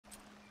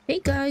Hey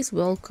guys,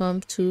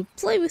 welcome to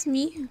Play With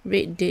Me,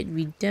 Red Dead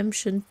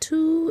Redemption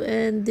 2,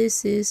 and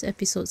this is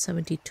episode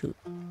 72.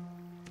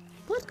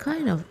 What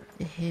kind of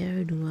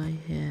hair do I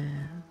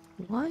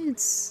have? Why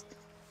is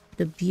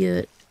the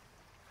beard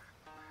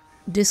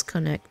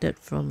disconnected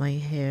from my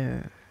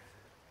hair?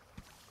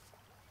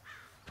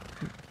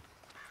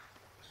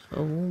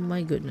 Oh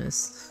my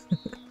goodness.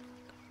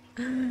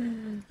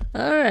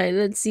 Alright,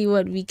 let's see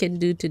what we can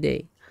do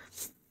today.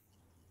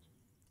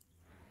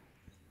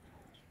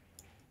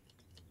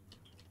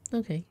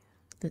 Okay,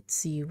 let's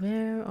see,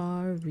 where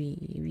are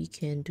we? We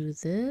can do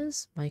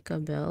this. Micah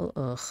Bell.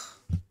 Ugh,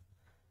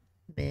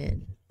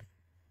 man.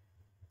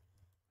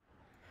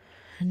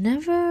 I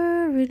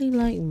never really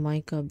liked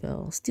Micah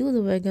Bell. Steal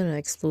the wagon and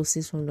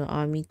explosives from the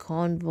army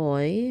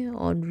convoy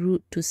en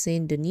route to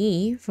Saint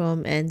Denis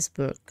from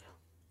Ansburg.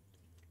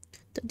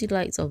 The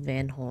delights of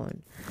Van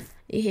Horn.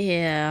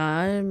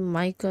 Yeah,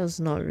 Micah's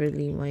not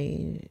really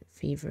my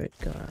favorite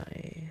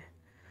guy.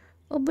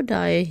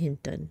 Obadiah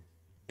Hinton.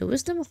 The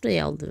wisdom of the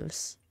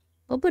elders.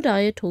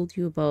 Obadiah told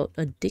you about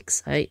a dig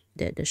site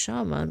that the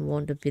shaman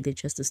warned the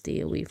villagers to stay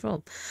away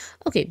from.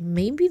 Okay,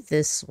 maybe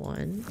this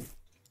one.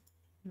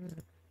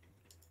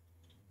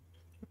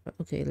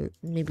 Okay,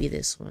 maybe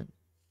this one.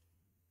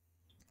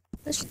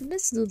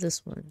 Let's do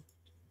this one.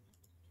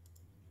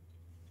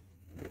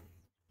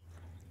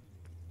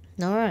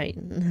 All right.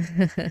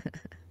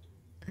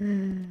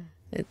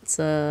 It's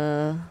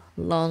a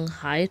long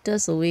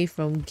hiatus away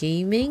from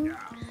gaming,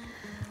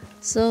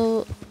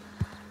 so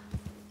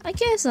I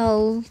guess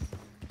I'll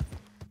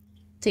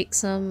take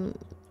some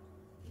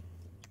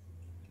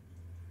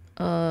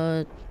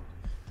let's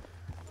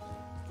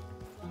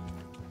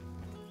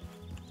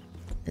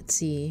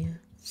see.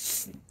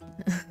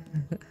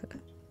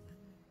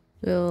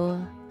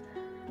 we'll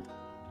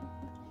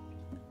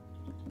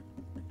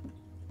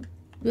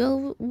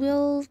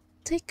we'll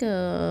take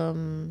a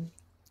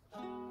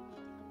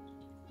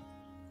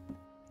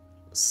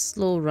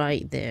slow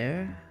ride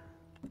there.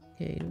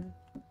 Okay.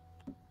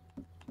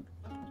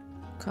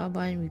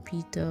 Carbine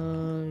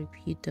repeater.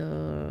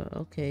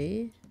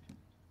 Okay.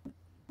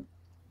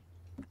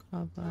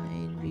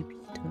 Carbine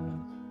repeater.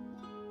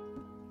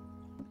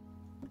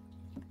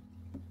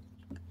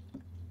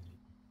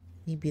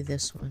 Maybe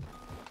this one.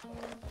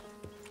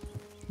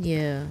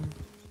 Yeah.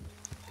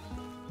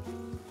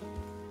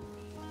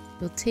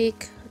 We'll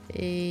take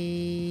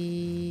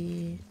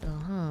a...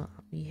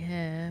 we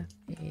have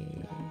a...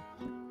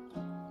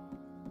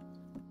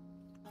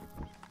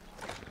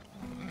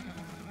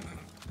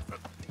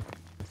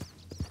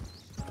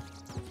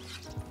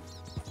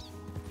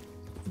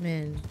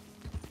 Man.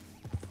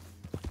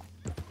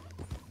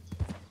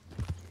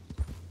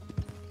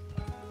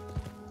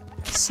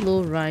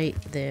 Slow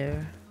ride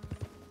there.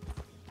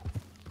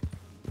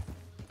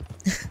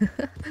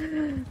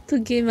 To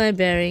gain my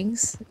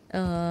bearings,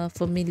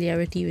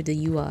 familiarity with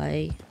the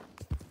UI,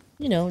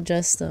 you know,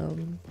 just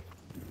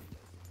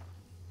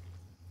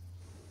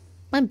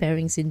my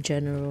bearings in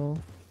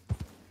general.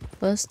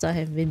 First, I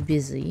have been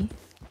busy,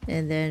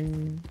 and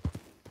then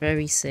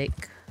very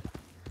sick.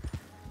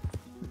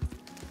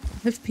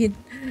 I've been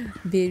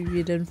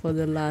bedridden for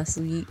the last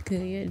week.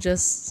 Yeah,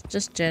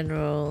 just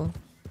general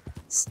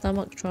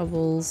stomach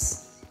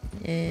troubles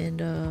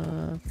and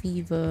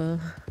fever.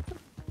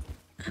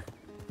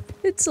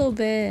 It's so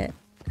bad.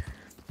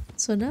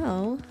 So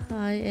now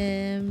I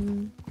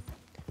am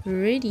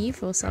ready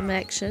for some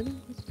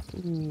action.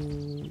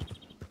 Ooh,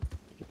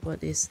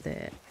 what is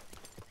that?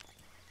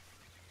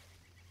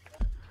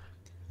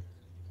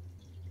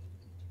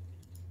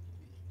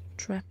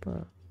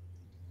 Trapper.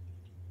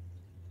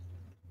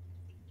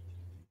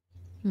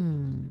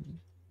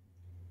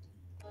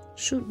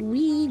 Should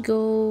we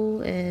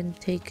go and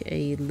take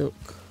a look?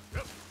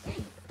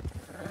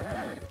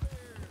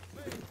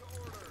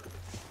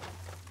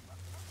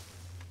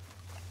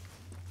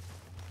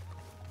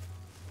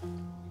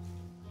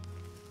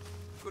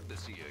 Good to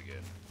see you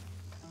again.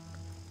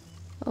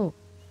 Oh.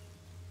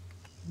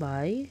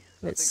 Bye.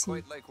 Let's see.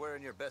 Nothing quite like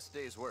wearing your best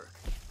day's work.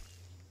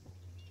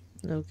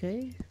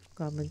 Okay.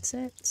 Common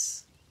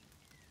sets.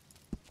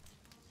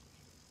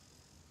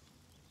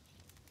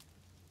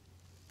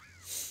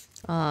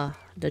 Ah,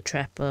 the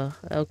trapper.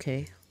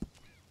 Okay.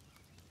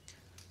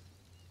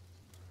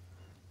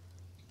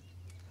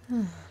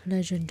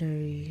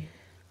 Legendary.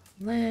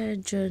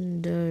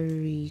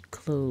 Legendary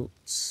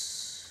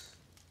clothes.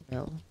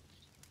 Well.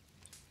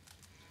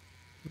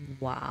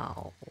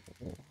 Wow.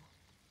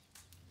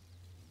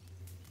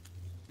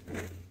 A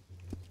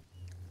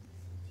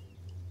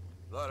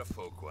lot of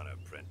folk want to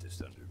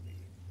apprentice under me.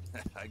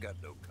 I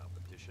got no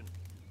competition.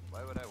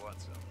 Why would I want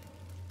some?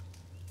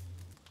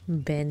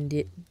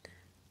 Bandit.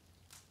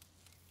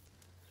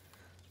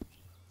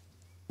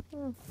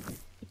 Oh,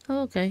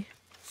 okay.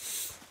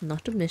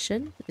 Not a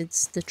mission,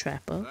 it's the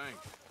trapper.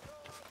 Thanks.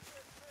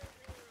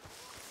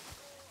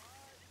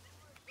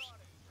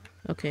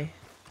 Okay.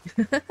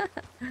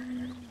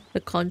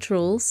 The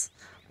controls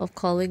of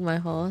calling my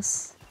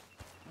horse.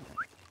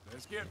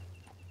 Let's get.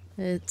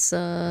 It's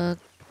Let's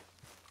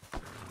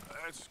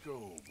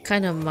go,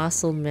 Kind of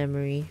muscle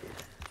memory.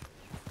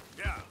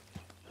 Yeah.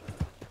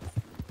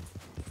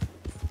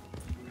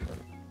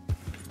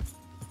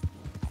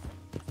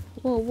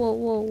 Whoa, whoa,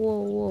 whoa,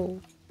 whoa,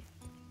 whoa.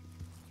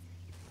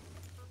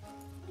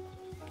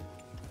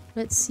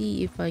 Let's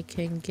see if I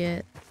can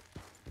get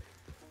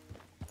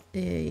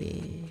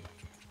a...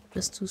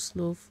 That's too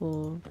slow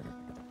for...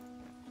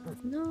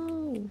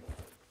 No!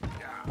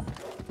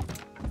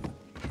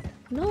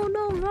 No,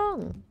 no,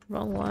 wrong!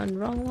 Wrong one,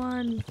 wrong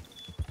one!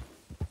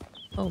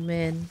 Oh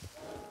man.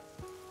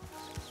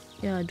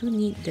 Yeah, I do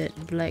need that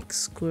black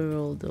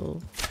squirrel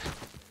though.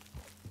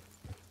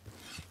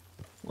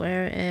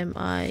 Where am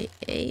I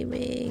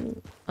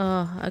aiming?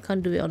 I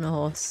can't do it on a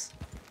horse.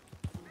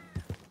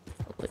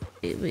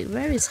 Wait,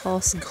 where is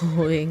horse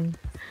going?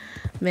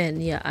 Man,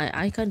 yeah,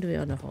 I can't do it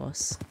on a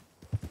horse.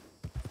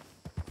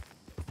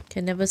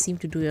 Can never seem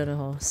to do it on a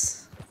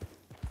horse.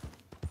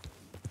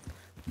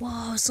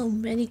 Wow, so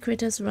many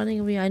critters running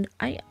away.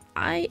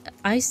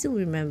 I still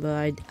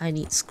remember I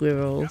need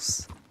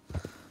squirrels.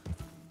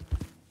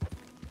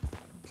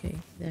 Okay,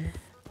 there.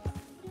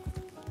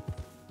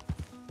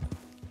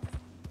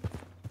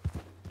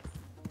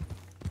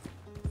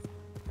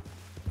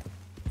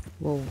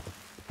 Whoa.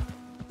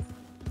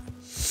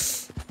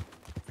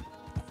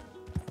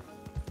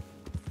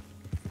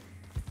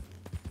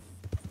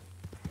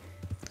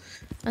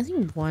 I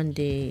think one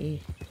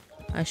day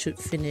I should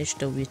finish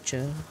The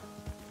Witcher.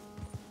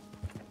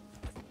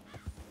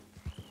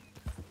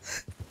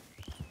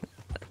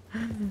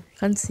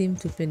 Can't seem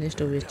to finish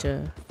The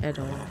Witcher at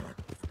all.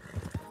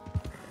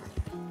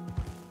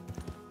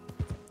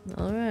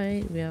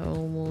 Alright, we are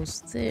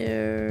almost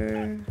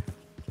there.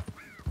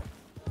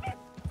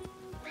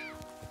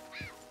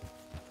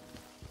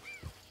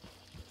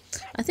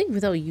 I think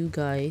without you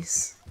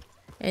guys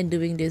and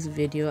doing this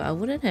video, I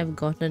wouldn't have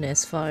gotten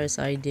as far as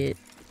I did.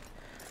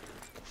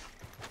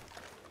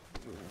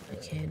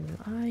 Can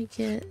I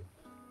get...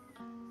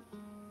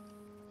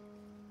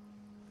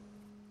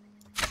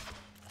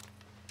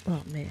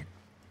 Oh man.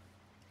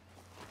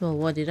 Well,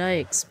 what did I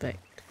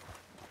expect?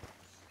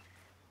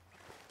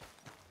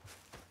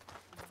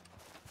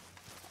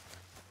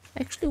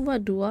 Actually,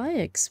 what do I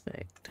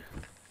expect?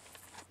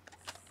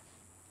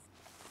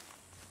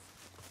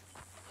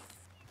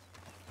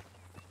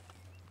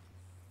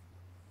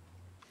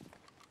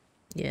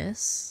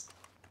 Yes.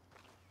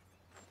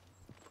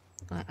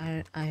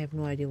 I have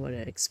no idea what I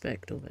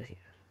expect over here.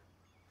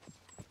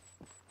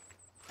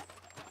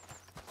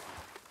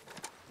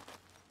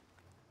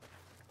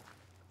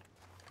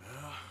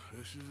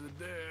 This is a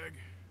dig.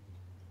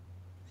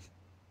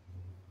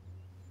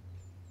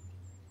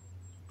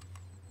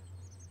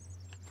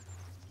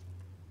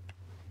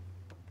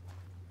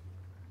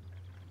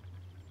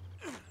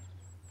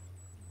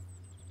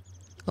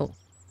 Oh,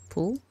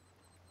 pool?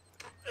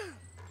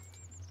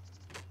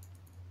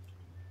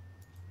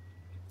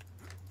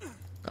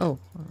 Oh,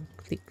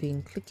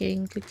 clicking,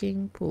 clicking,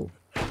 clicking, pull.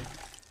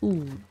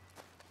 Ooh.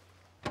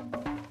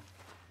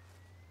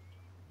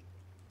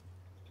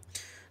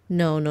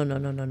 No, no, no,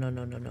 no, no, no,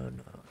 no, no, no,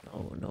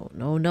 no, no,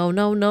 no, no,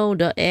 no, no.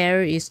 The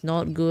air is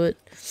not good.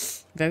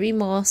 Very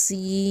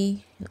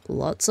mossy.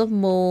 Lots of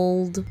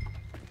mold.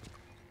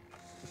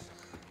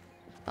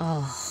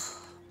 Oh,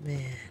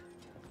 man.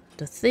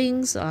 The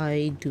things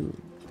I do.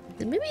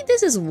 Maybe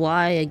this is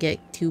why I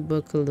get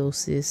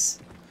tuberculosis.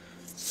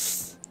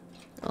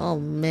 Oh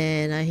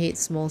man, I hate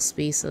small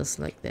spaces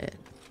like that.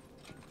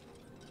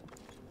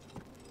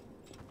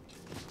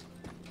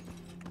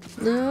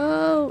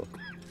 No!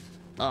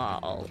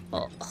 Oh,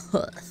 oh.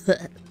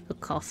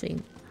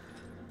 Coughing.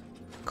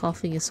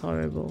 Coughing is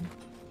horrible.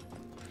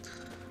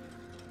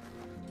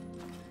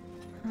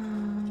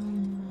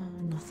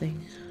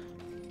 Nothing.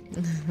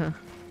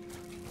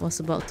 Was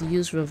about to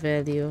use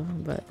Revelio,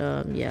 but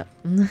yeah.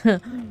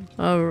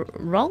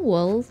 Wrong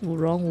world,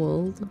 wrong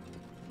world.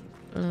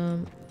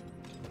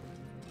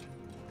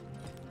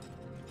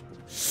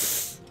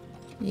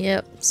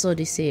 Yep, so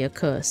they say a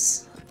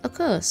curse. A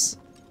curse.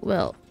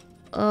 Well,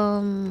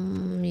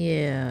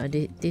 yeah,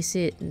 they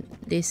say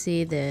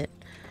that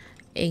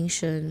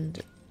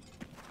ancient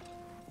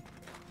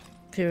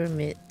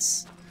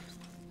pyramids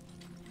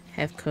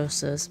have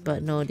curses,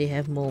 but no, they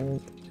have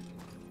mold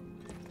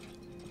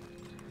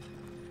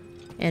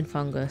and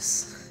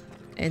fungus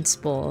and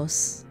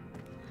spores.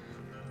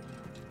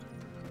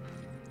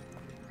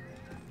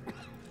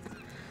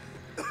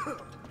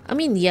 I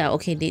mean, yeah,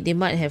 okay, they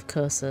might have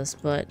curses,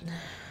 but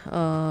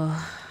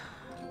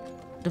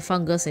the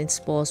fungus and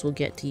spores will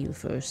get to you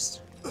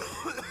first.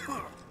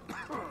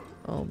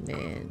 Oh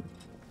man.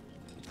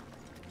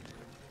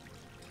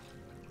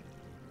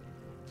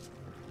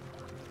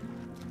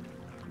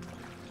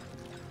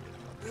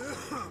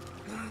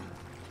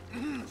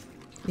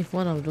 If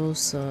one of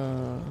those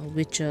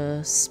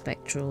Witcher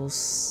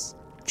spectrals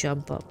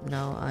jump up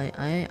now,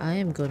 I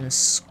am gonna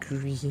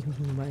scream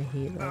my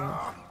head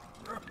off.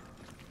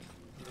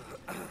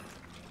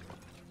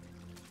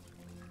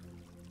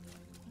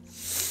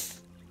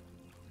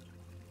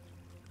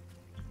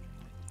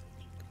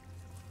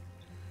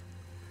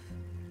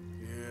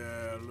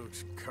 Yeah,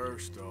 looks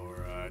cursed, all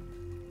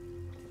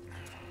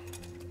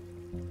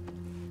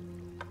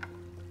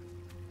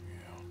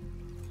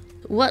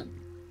What?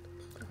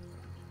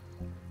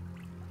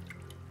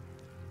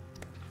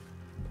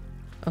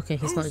 Okay,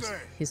 he's Who's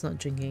there? not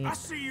drinking I it.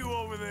 see you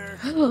over there.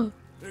 Whoa,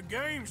 The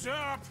game's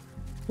up.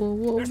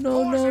 whoa, There's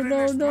no, no, poison in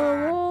no, this no.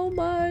 mine. Oh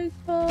my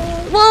god.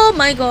 Oh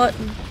my god.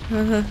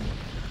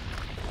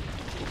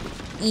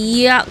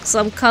 Yucks,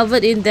 I'm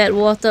covered in that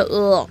water.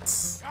 Ugh.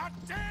 God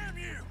damn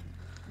you!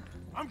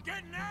 I'm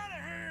getting out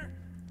of here.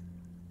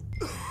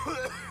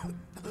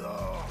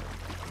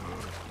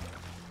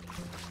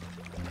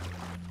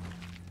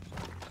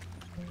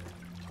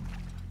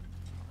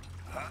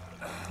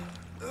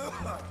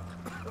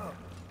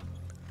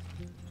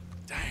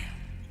 Damn.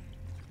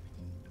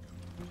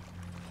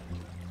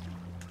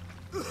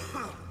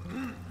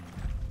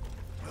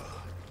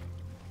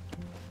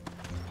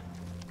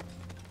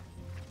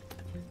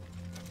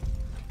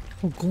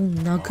 Oh,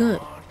 gold nugget.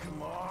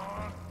 Come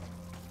on.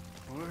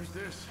 Where's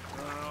this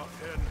runoff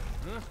heading?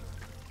 Huh?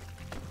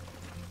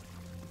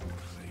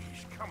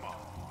 Please, come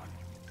on.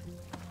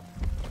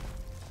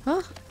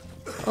 Huh?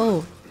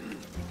 Oh.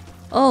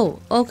 Oh,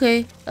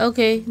 okay.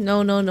 Okay.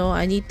 No, no, no.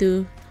 I need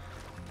to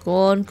go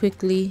on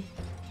quickly.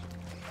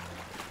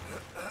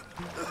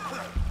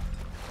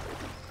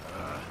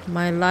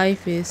 My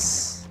life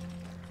is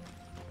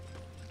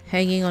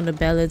hanging on the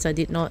balance. I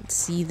did not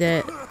see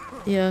that.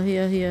 Here,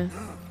 here, here.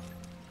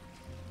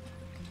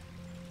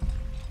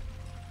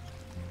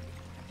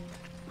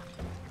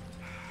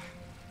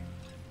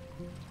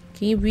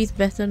 Can you breathe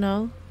better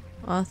now,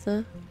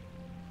 Arthur?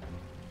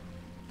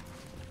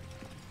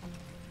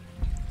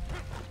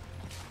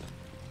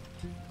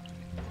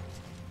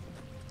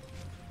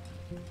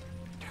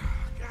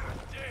 God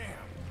damn.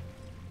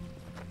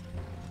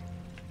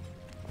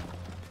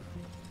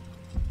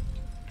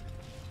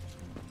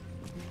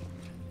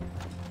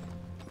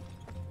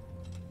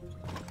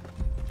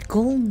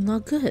 Gold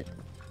nugget.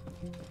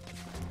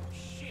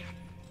 Shit.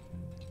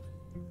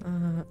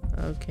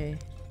 Okay.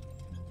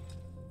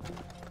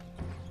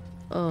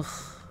 Ugh.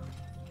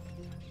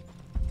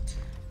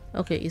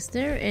 Okay, is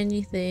there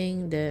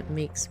anything that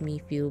makes me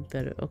feel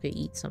better? Okay,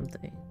 eat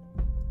something.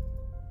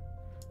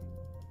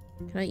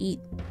 Can I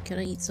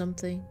eat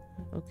something?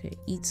 Okay,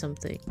 eat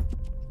something.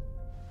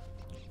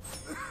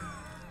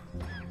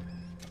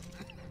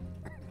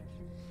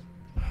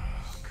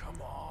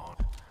 Come on.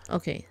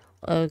 Okay,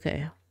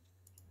 okay.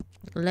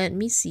 Let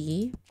me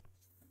see.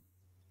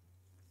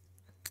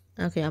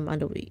 Okay, I'm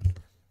underweight.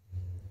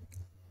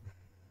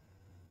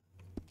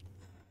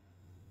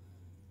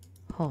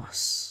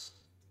 Horse.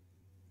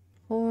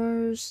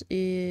 Horse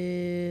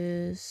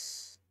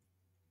is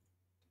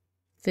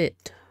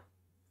fit.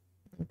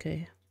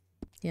 Okay.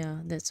 Yeah,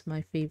 that's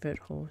my favorite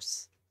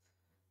horse.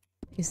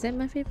 Is that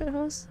my favorite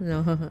horse?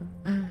 No.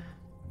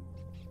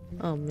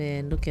 Oh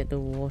man, look at the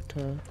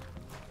water.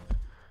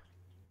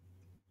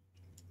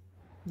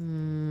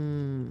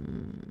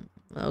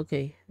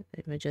 Okay,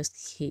 let me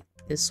just hit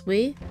this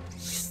way.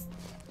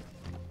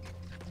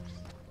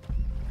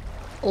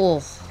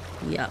 Oh,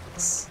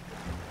 yucks.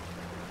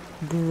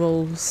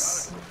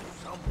 Gross.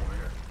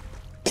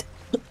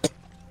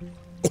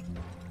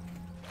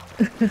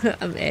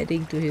 I'm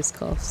adding to his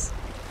coughs.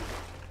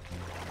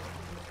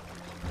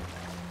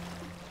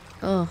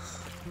 Oh.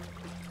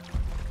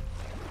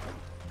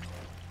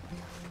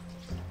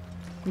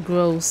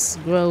 Gross,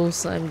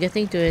 gross. I'm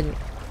getting to an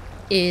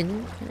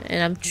inn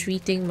and I'm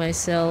treating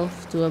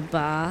myself to a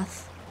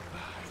bath.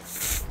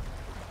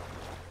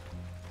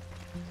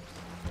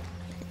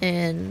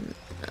 And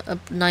a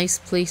nice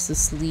place to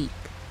sleep.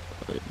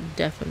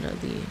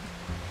 Definitely.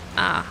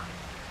 Ah.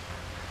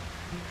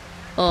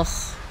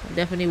 Ugh.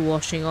 Definitely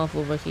washing off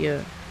over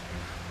here.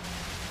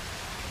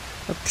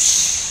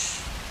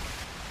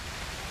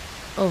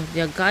 Oh,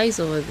 there are guys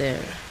over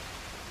there.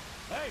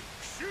 Hey,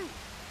 shoot!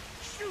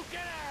 Shoot,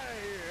 get out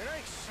of here! It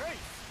ain't safe!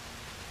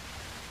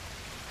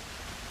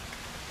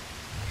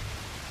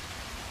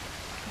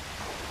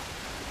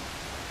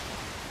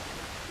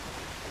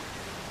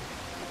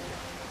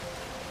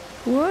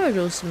 Who are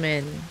those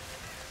men?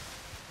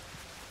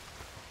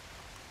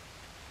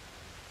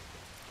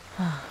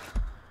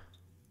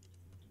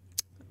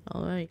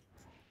 Alright.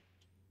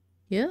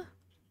 Yeah?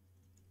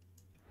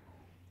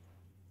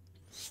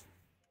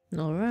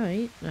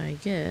 Alright, I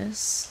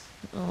guess.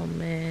 Oh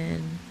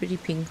man, pretty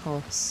pink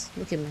horse.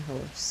 Look at my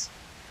horse.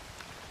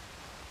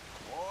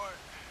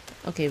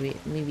 Okay, wait,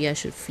 maybe I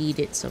should feed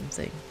it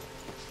something.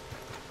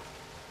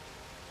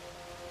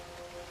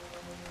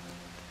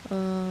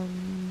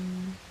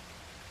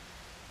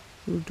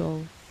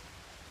 Rudolph.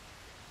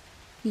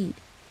 Feed.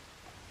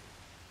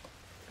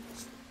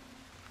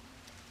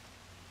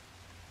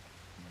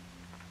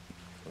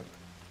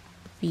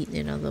 Feed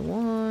another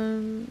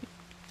one.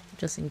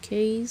 Just in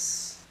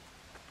case.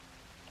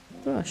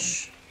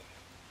 Brush.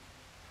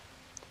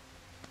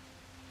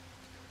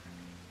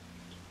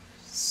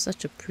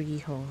 Such a pretty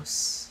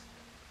horse.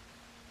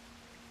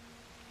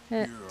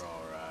 You're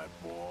alright,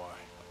 boy.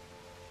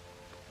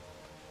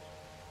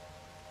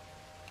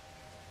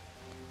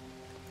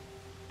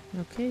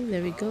 Okay,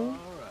 there we go.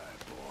 Alright,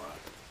 boy.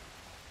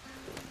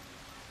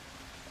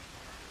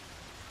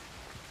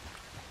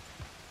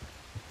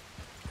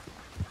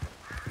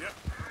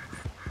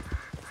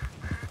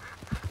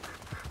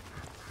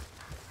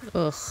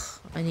 Ugh,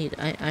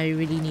 I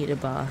really need a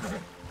bath.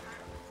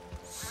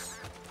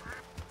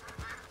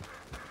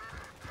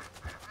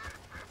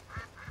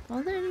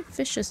 Are there any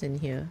fishes in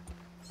here?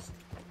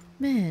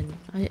 Man,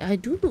 I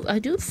do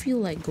feel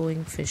like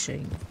going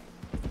fishing.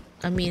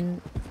 I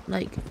mean,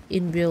 like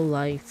in real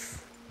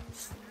life.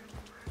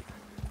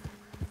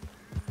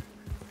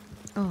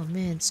 Oh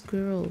man,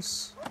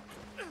 squirrels.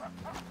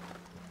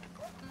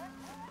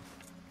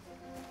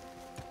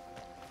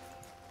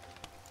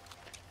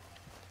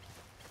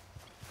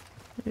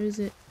 Where is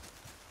it?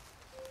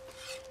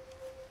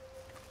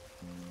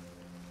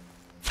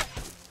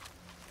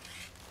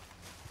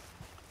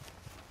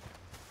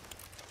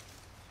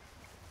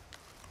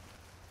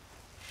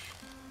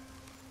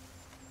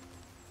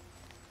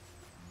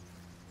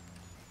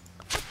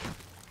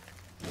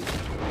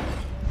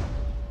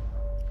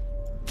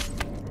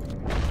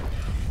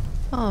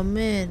 Oh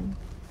man.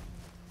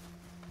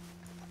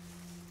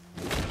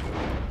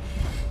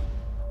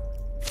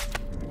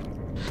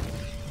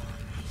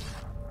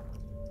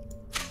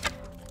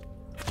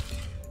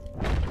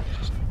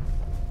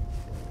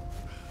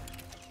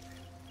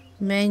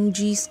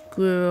 Mangy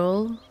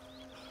squirrel.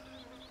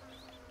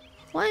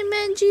 Why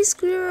mangy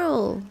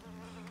squirrel?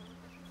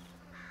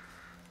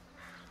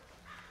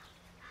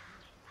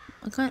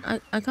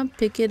 I can't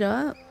pick it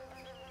up.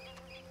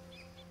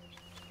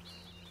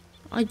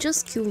 I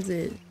just killed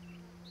it.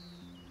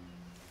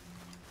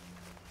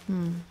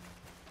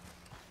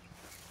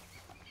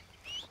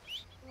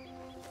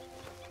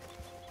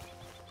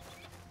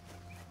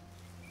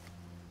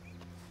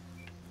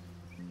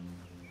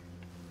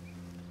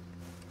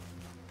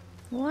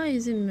 Why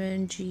is it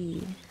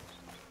mangy?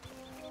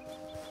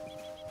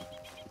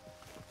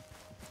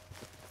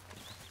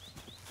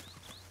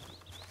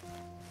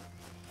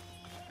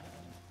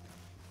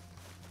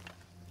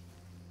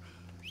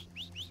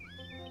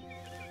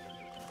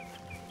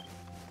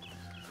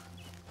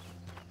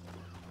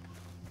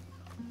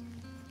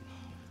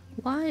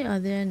 Why are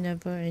there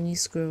never any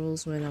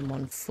squirrels when I'm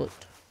on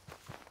foot?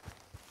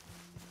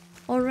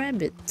 Or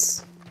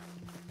rabbits?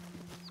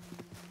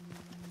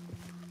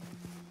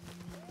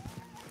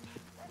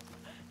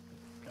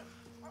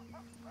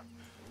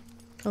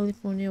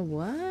 California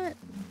what?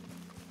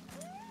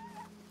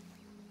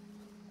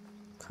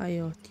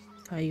 Coyotes.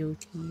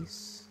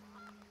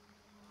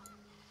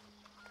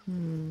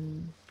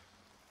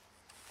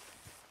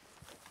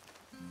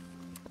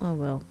 Oh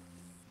well.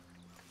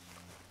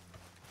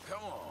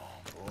 Come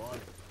on, boy.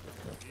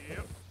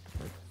 Yep.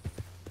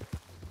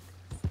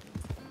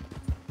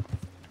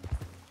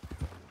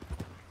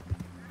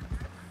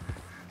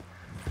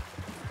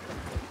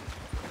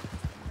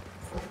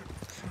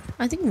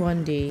 I think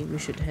one day we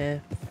should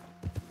have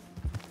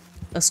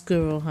a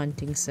squirrel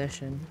hunting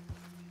session.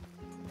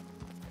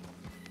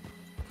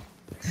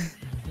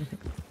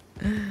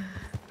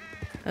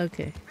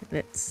 Okay,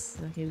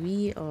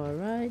 we are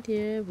right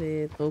here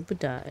with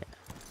Obadiah.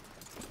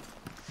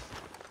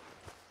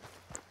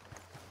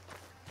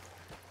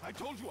 I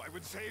told you I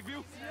would save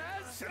you.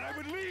 Yes. Said I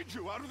would lead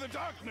you out of the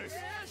darkness.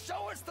 Yes,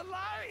 show us the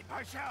light.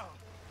 I shall.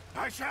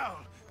 I shall.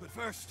 But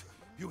first,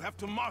 you have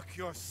to mark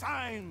your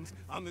signs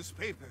on this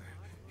paper.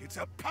 It's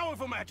a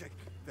powerful magic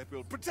that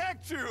will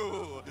protect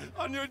you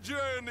on your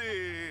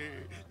journey.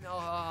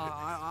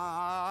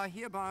 I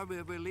hereby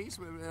release,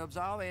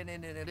 absolve, and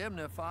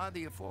indemnify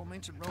the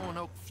aforementioned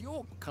Roanoke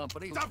Fuel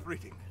Company. Stop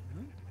reading.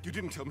 You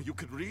didn't tell me you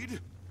could read.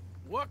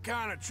 What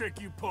kind of trick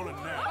you pulling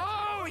now?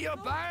 Oh, you're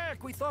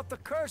back. We thought the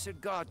curse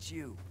had got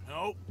you.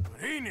 Nope, but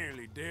he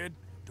nearly did.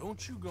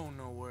 Don't you go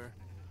nowhere.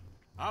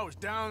 I was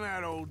down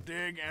that old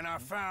dig and I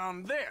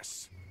found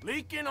this,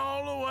 leaking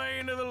all the way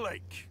into the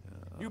lake.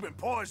 You've been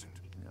poisoned.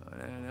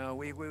 No,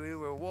 we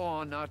were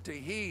warned not to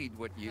heed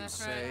what you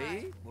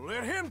say. Well,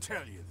 let him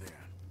tell you then.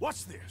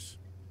 What's this?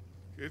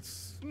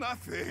 It's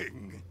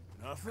nothing.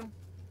 Nothing?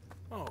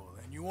 Oh,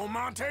 then you won't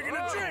mind taking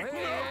a drink.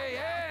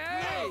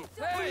 Hey!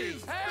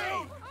 Please,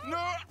 no!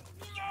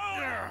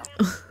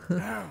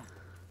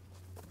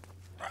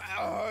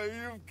 Oh,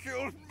 you've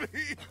killed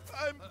me.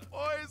 I'm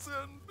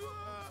poisoned.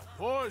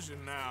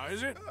 Poison now,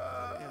 is it?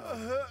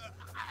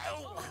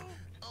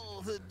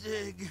 The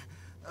dig.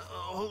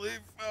 All they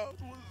found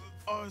was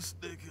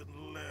arsenic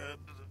and lead.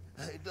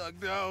 I dug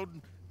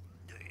down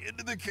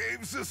into the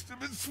cave system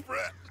and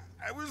spread.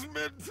 I was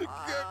meant to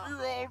get you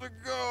all to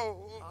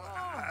go.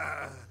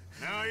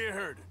 Now you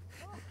heard it.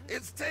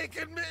 It's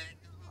taken me.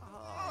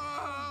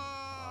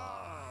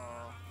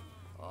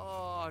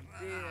 Oh,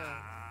 dear.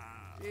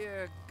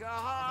 Dear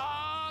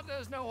God,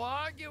 there's no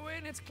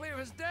arguing. It's clear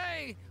as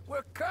day.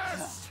 We're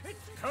cursed.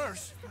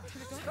 Curse?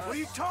 What are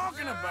you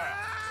talking about?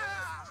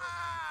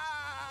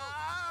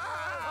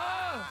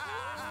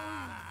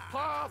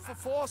 Powerful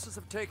forces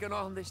have taken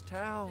on this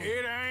town.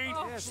 It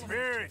ain't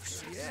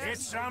spirits.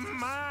 It's a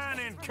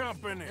mining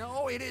company.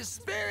 No, it is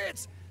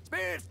spirits.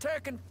 Spirits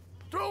taken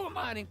through a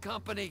mining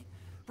company.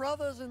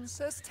 Brothers and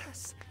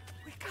sisters,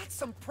 we got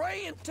some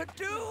praying to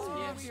do.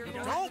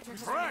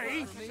 Don't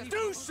pray.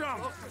 Do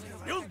something.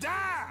 You'll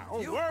die,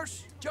 or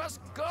worse.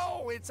 Just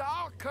go. It's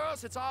our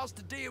curse. It's ours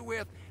to deal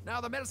with.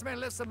 Now, the medicine man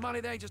left some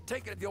money there. Just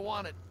take it if you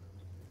want it.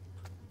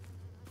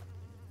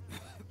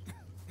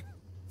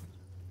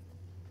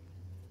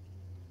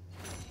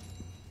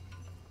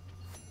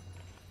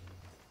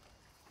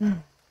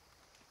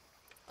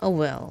 Oh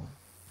well.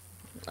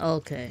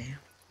 Okay.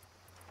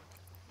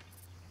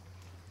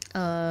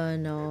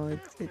 No,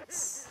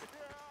 it's...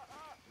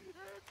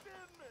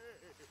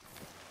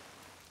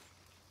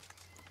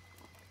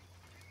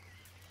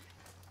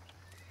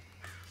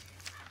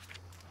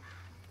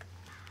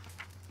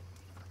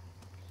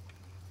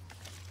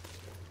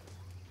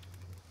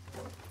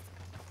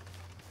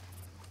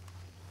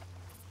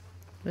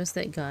 Where's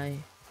that guy?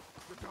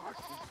 The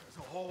darkness has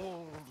a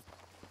hold.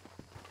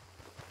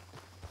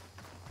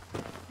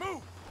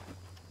 Move!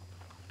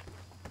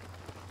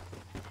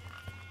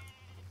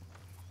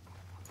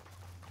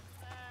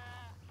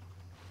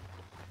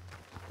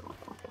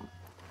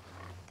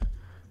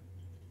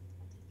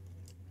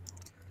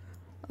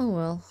 Oh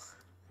well.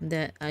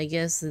 That, I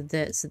guess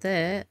that's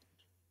that.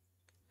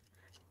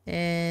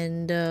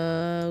 And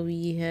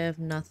we have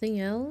nothing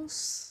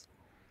else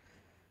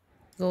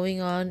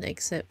going on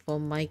except for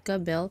Micah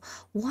Bell.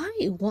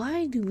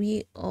 Why do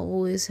we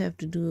always have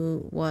to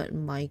do what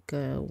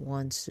Micah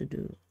wants to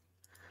do?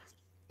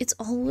 It's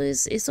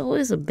always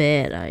a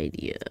bad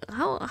idea.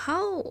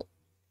 How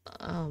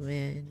oh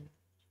man.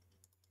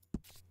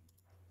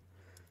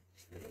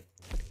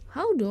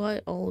 How do I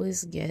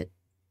always get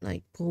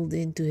like pulled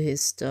into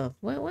his stuff?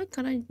 Why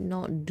can't I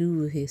not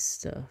do his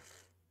stuff?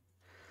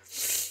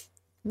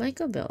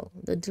 Micah Bell,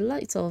 the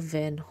delights of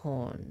Van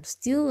Horn.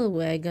 Steal a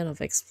wagon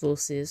of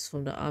explosives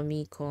from the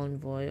army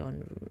convoy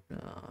on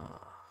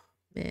route.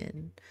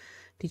 Man,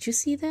 did you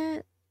see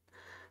that?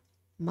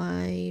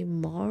 My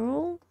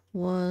moral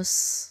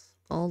was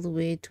all the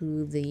way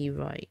to the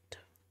right.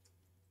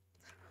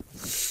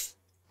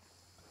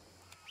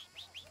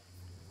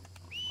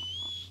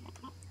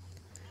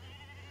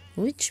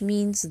 Which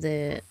means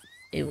that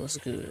it was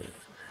good.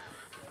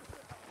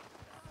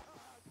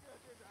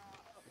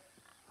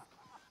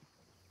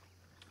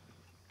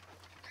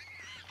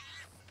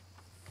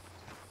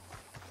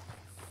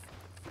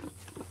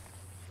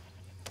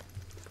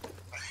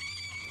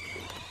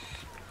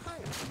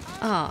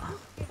 Ah.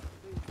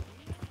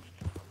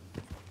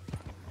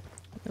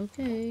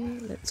 Okay,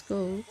 let's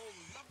go.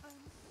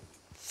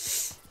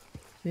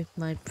 With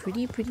my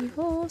pretty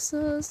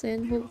horses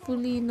and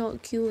hopefully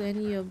not kill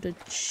any of the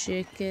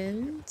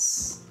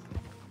chickens.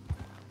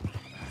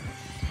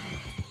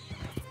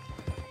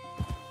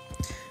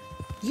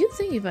 Do you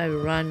think if I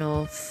run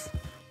off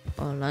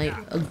or like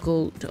a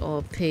goat or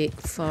a pig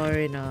far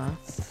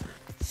enough,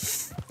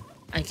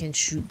 I can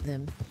shoot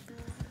them?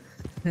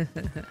 You're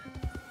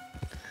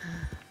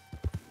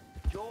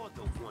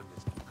the one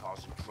that's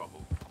causing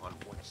trouble on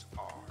what's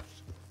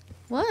ours.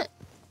 What?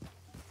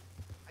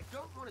 I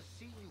don't want to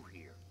see you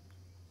here.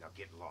 Now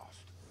get lost.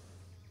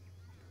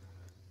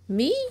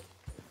 Me?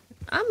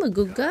 I'm a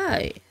good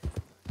guy.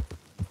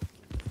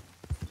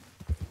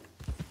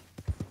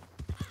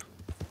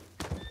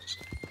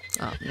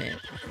 Oh man.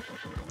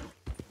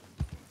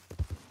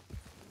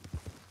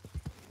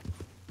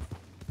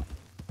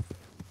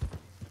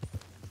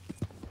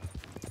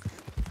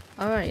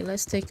 Alright,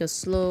 let's take a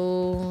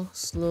slow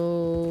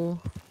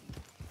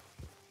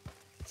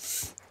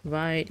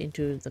ride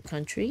into the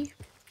country.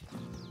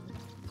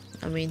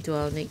 I mean to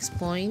our next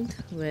point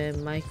where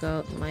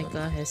Micah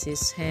has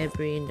his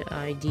harebrained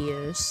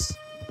ideas.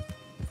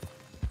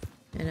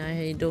 And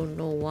I don't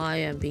know why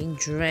I'm being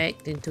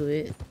dragged into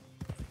it.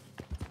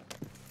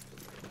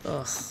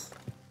 Ugh.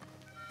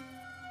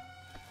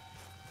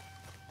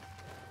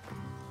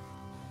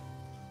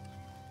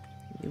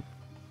 You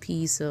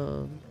piece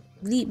of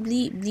bleep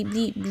bleep bleep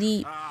bleep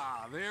bleep.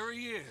 Ah, there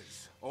he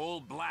is.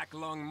 Old Black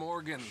Lung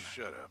Morgan.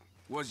 Shut up.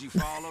 Was you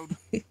followed?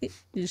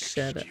 Just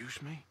shut up.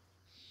 Excuse me?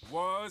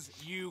 Was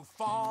you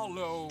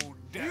followed?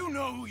 You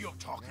know who you're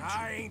talking to.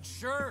 I ain't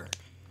sure.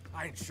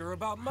 I ain't sure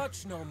about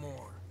much no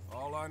more.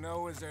 All I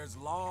know is there's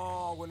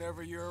law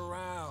whenever you're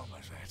around.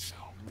 Is that so?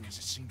 Because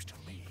it seems to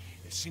me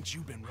that since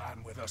you've been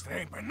riding with us, there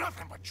ain't been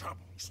nothing but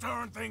trouble.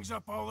 Stirring things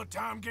up all the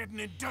time, getting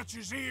in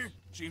Dutch's ear.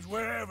 Seems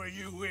wherever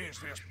you is,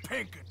 there's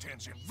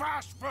Pinkertons and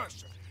vice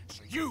versa.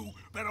 So you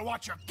better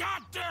watch your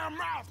goddamn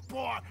mouth,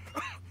 boy!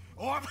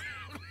 Or...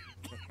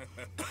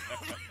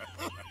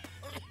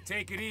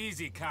 Take it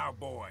easy,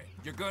 cowboy.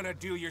 You're gonna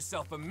do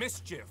yourself a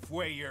mischief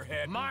way you're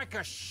heading.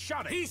 Micah,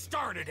 shut it! He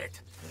started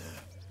it!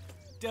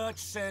 Dutch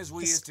says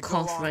we Just is to go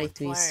cough on right with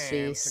to his plans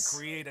face. to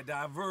create a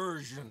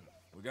diversion.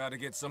 We gotta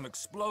get some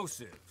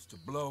explosives to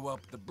blow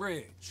up the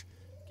bridge.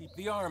 Keep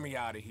the army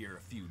out of here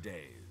a few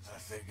days. I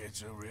think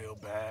it's a real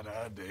bad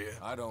idea.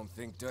 I don't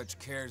think Dutch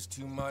cares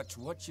too much.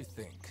 What you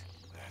think?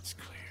 That's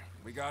clear.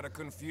 We gotta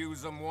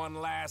confuse him one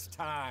last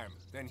time.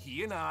 Then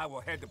he and I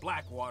will head to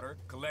Blackwater,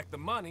 collect the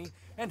money,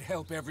 and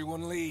help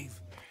everyone leave.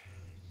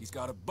 He's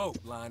got a boat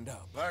lined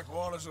up.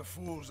 Blackwater's a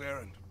fool's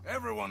errand.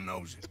 Everyone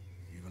knows it.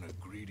 Even a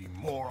greedy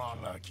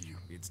moron like you.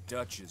 It's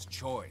Dutch's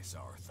choice,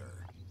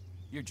 Arthur.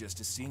 You're just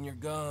a senior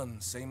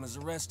gun, same as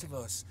the rest of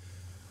us.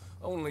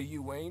 Only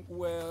you ain't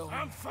well.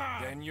 I'm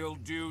fine. Then you'll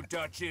do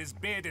Dutch's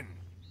bidding,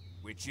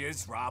 which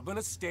is robbing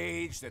a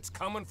stage that's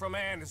coming from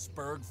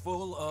Annesburg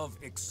full of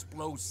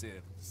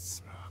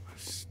explosives. Rob a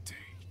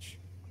stage.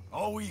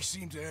 All we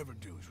seem to ever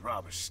do is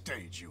rob a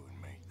stage, you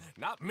and me.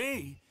 Not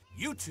me,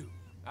 you two.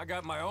 I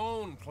got my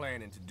own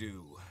planning to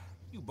do.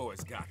 You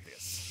boys got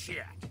this.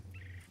 Shit.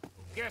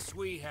 Guess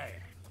we have.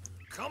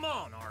 Come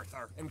on,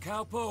 Arthur. And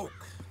Cowpoke,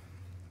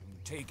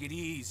 take it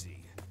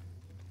easy.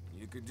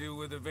 You could do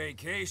with a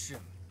vacation,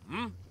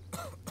 hmm?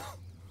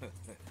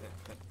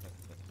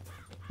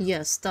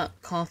 Yeah, stop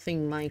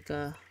coughing,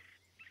 Micah.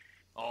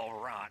 All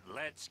right,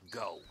 let's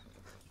go.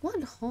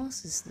 What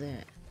horse is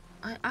that?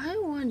 I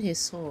want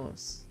his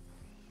horse.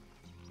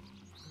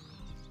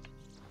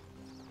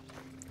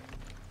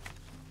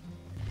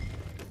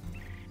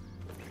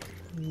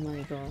 Oh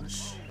my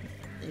gosh.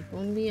 If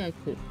only I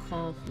could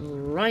cough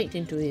right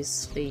into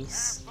his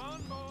face.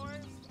 Fun,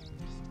 boys.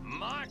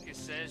 Micah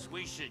says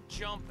we should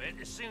jump it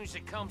as soon as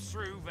it comes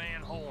through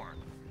Van Horn.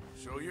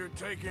 So you're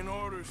taking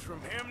orders from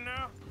him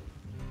now?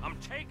 I'm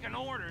taking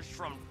orders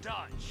from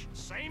Dutch,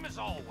 same as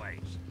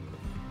always.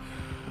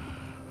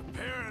 A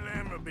pair of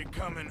them are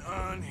becoming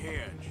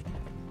unhinged.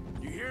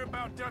 You hear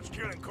about Dutch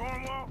killing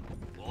Cornwall?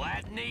 Well,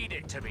 that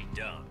needed to be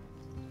done.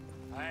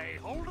 Hey,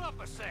 hold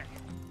up a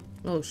second.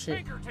 Oh shit.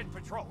 Pinkerton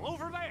Patrol,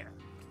 over there.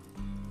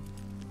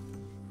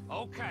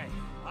 Okay,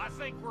 I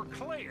think we're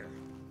clear.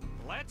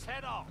 Let's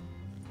head off.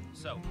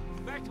 So,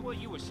 back to what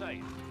you were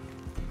saying.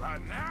 Right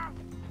now?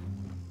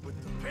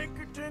 With the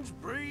Pinkertons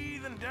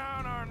breathing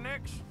down our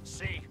necks?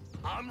 See,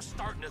 I'm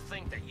starting to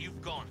think that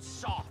you've gone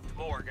soft,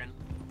 Morgan.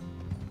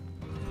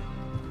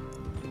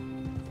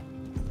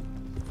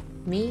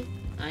 Me?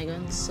 I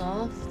gone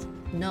soft?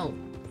 No.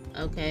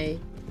 Okay.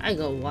 I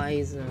got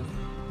wiser.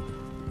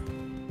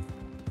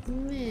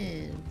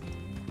 Man.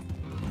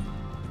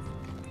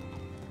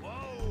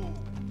 Whoa!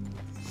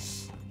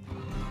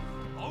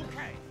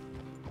 Okay.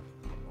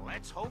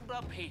 Let's hold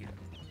up here.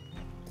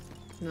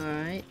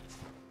 Alright.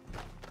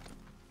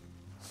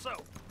 So,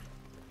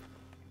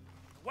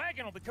 the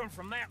wagon will be coming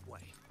from that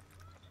way.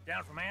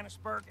 Down from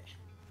Annesburg.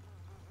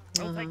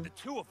 It'll take the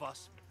two of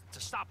us to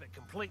stop it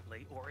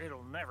completely, or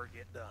it'll never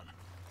get done.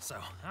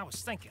 So, I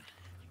was thinking,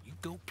 you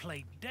go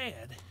play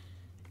dead,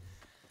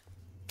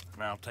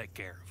 and I'll take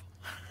care of him.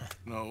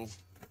 No.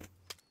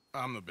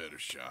 I'm the better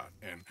shot,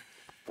 and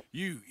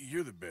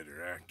you're the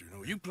better actor.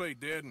 No, you play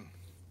dead and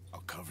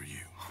I'll cover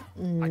you.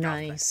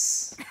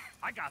 Nice.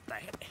 I got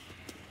that.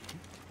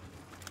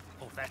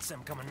 Oh, that's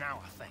them coming now,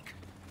 I think.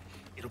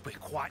 It'll be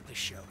quite the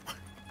show.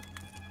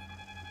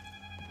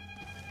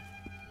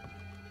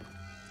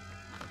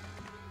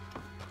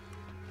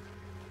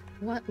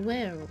 What?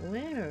 Where?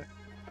 Where?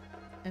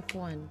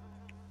 F1.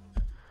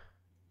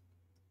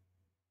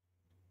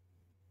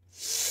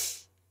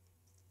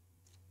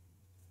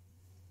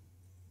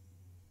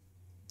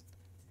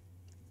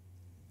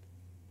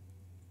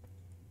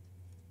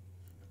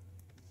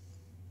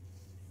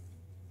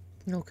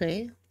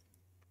 Okay.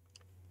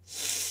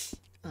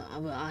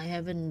 But I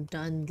haven't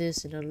done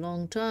this in a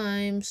long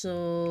time,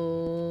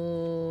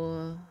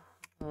 so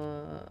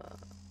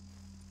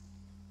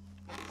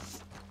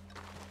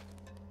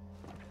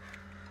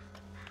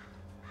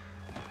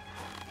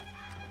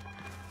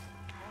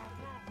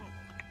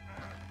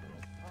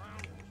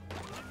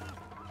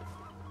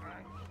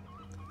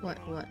what?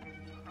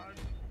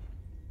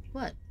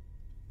 What?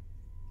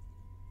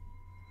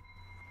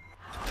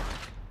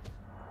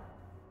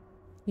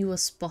 You were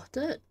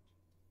spotted?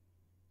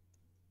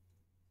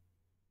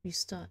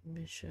 Restart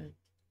mission.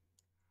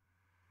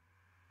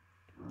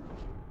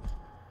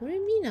 What do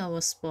you mean I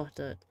was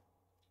spotted?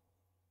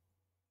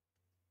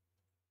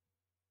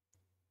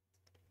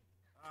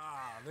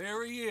 Ah,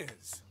 there he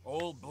is.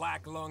 Old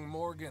Black Lung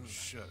Morgan.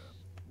 Shut up.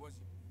 Was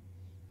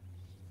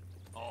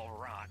All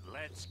right,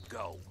 let's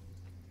go.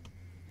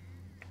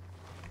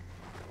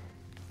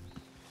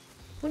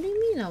 What do you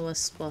mean I was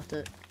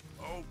spotted?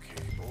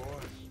 Okay, boy.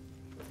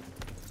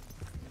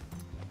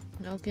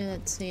 Okay,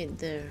 let's see it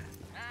there.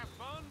 Have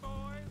fun,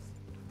 boys.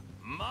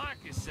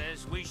 Micah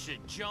says we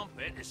should jump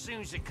it as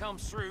soon as it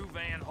comes through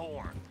Van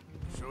Horn.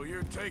 So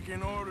you're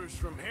taking orders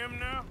from him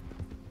now?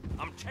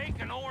 I'm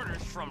taking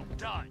orders from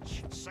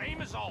Dutch,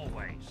 same as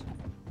always.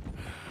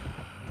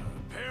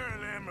 A pair of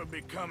them are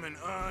becoming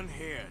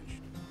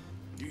unhinged.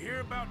 You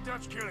hear about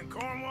Dutch killing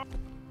Cornwall?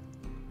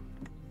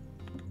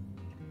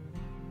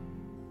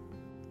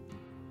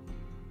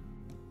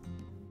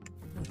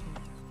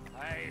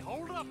 Hey,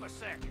 hold up a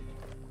second.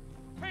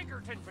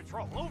 Pinkerton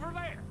Patrol, over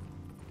there.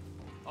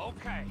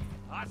 Okay,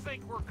 I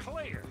think we're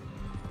clear.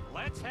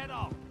 Let's head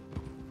off.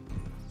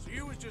 So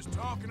you was just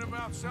talking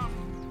about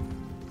something?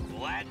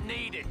 Well, that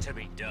needed to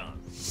be done.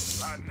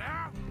 Right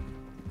now?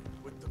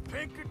 With the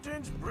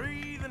Pinkertons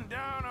breathing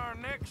down our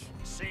necks?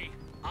 See,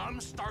 I'm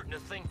starting to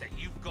think that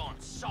you've gone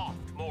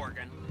soft,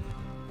 Morgan.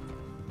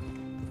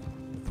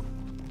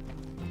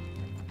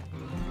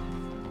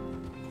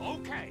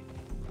 Okay,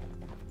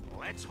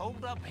 let's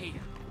hold up here.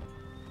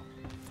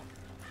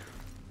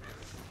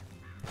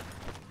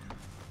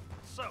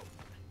 So,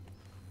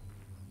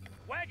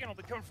 wagon will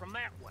be coming from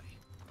that way,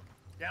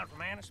 down from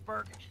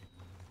Annisburg.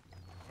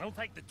 It'll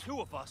take the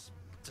two of us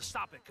to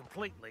stop it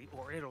completely,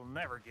 or it'll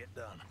never get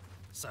done.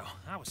 So,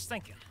 I was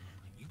thinking,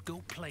 you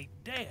go play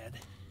dead.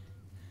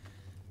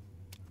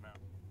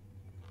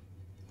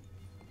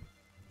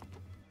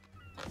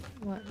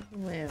 What?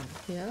 Where?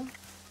 Here?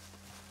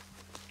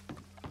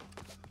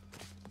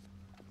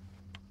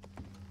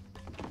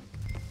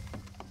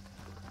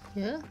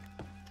 Here?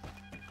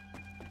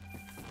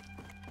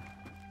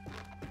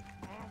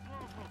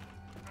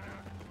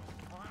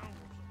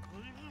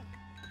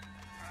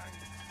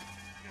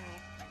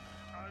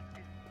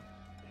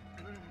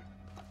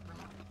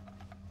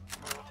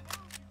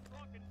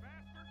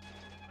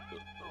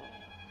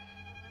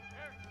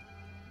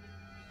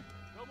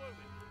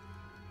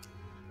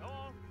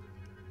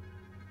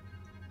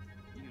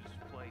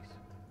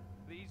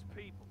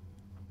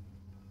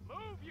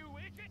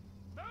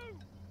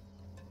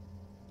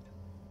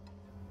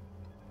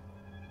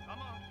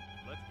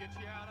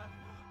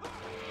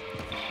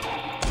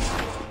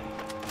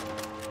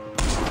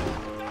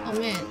 Oh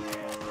man.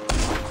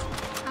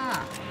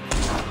 Ah.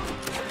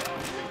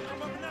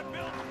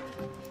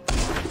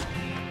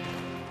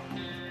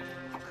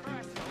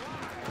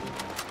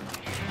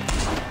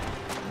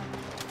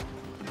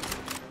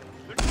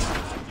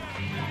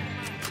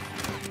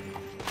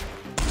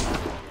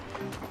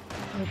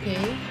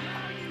 Okay.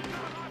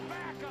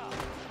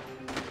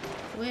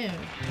 Where? Where?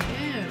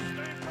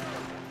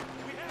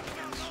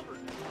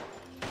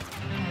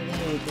 Oh,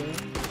 there we go.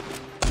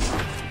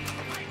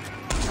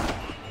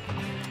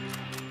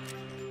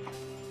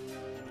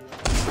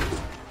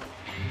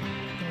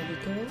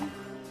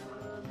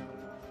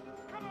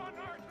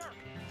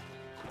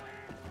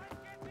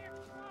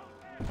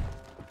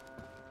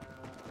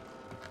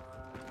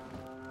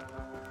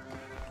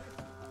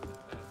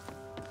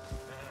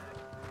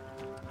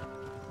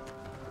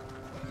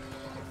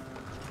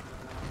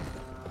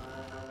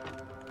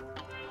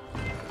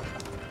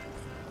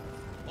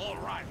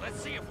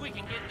 Let's see if we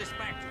can get this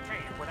back to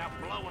camp without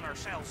blowing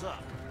ourselves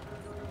up.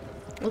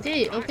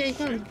 Okay, okay,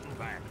 come.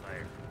 Back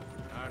there.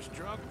 Nice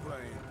drunk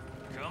playing.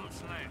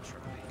 Comes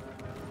naturally.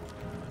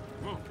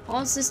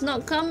 Horse is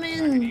not I coming.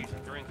 can use a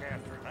drink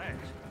after that.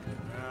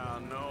 Ah,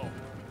 no.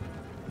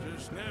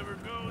 Just never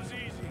goes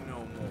easy no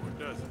more,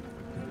 does it?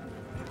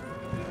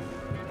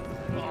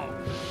 Oh,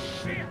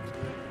 shit!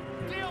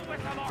 Deal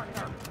with them,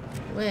 Arthur!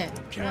 Where?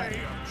 Okay, What?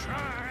 I'm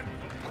trying.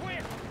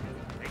 Quick!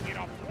 They get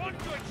off one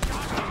good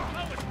shot and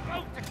blow us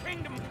both to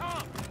Kingdom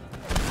Come!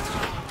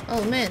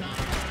 Oh man. Oh,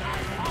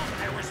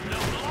 there was no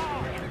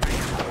law!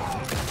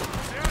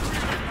 Does that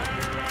really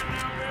matter right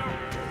now, Bill?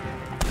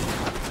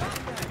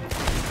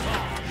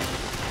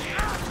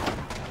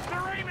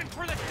 They're aiming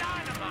for the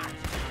dynamite!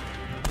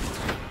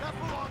 That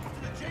belongs to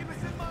the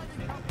Jameson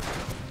Mining Company.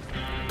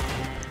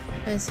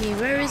 Is he?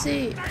 Where is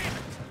he? Damn it!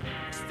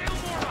 Still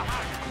more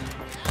behind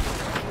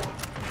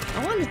us! I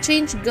want to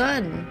change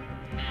gun.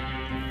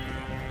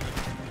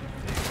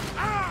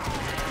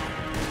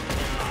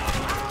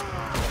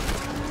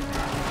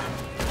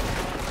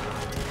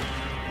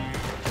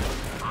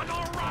 I'm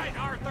all right,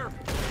 Arthur!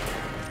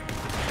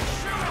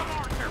 Shoot them,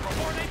 Arthur,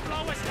 before they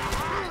blow us to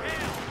high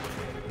hell!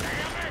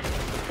 Damn it!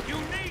 You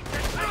need to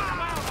take them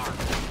out,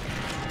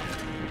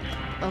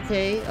 Arthur!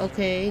 Okay,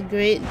 okay,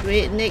 great,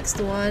 great.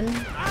 Next one.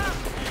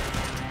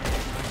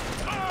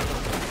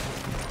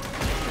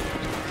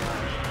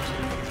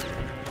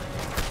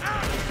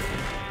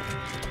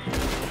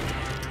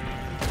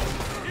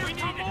 We need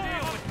to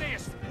deal with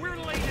this! We're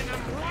leading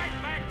them right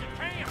back to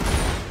camp!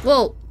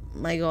 Whoa,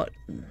 my God.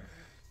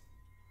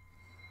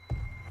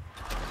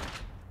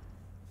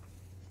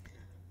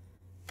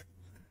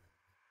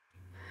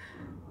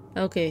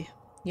 Okay,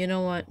 you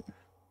know what?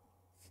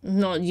 I'm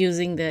not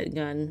using that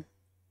gun.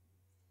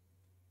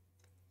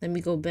 Let me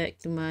go back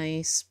to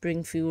my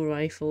Springfield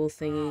rifle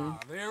thingy. Ah,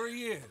 there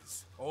he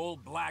is.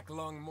 Old Black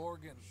Lung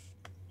Morgan.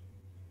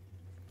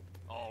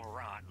 All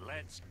right,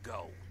 let's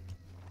go.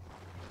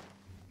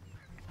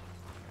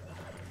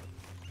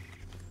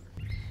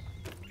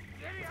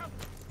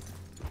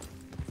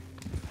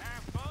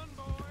 Have fun,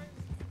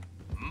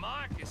 boys.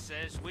 Micah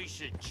says we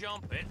should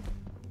jump it.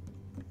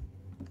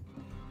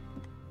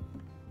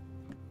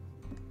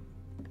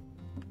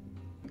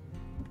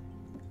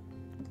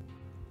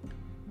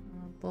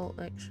 Bolt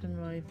action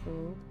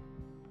rifle.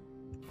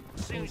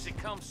 As soon as it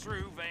comes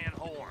through Van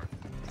Horn.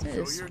 That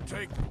So is you're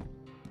taking...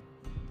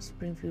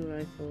 Springfield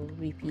rifle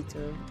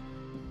repeater.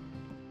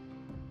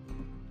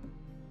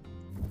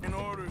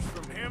 orders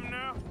from him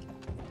now?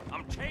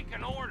 I'm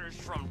taking orders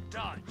from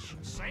Dutch,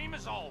 same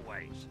as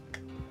always.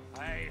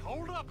 Hey,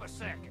 hold up a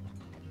second.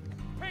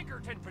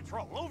 Pinkerton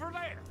Patrol, over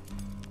there.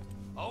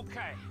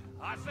 Okay,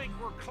 I think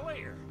we're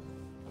clear.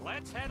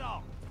 Let's head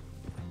on.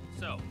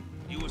 So,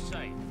 you were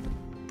saying?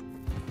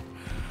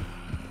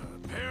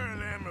 A pair of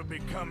them are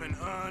becoming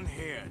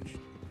unhinged.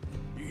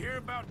 You hear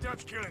about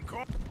Dutch killing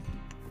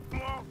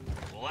Cornwall?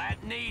 Well,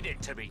 that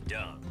needed to be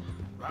done.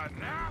 Right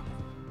now?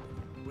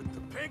 With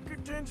the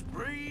Pinkertons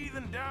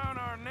breathing down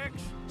our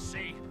necks?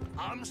 See,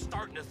 I'm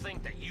starting to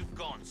think that you've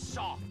gone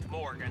soft,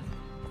 Morgan.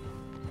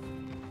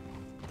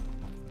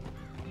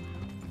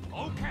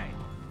 Okay,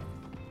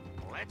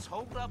 let's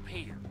hold up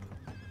here.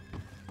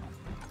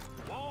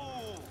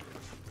 Whoa!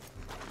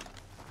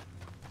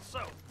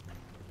 So,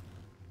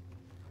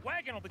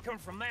 wagon will be coming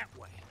from that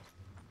way,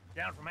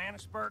 down from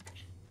Annisburg.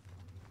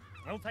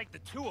 It'll take the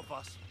two of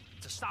us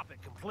to stop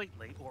it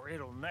completely, or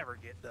it'll never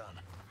get done.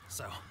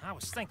 So, I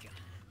was thinking,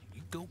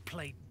 you go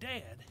play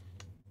dead.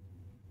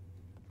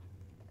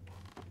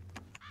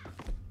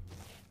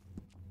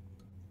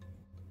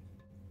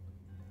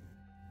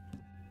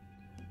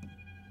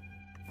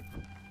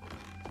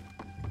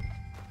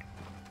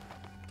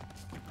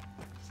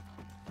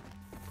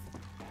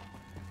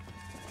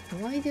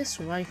 Why this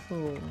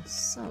rifle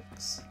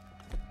sucks?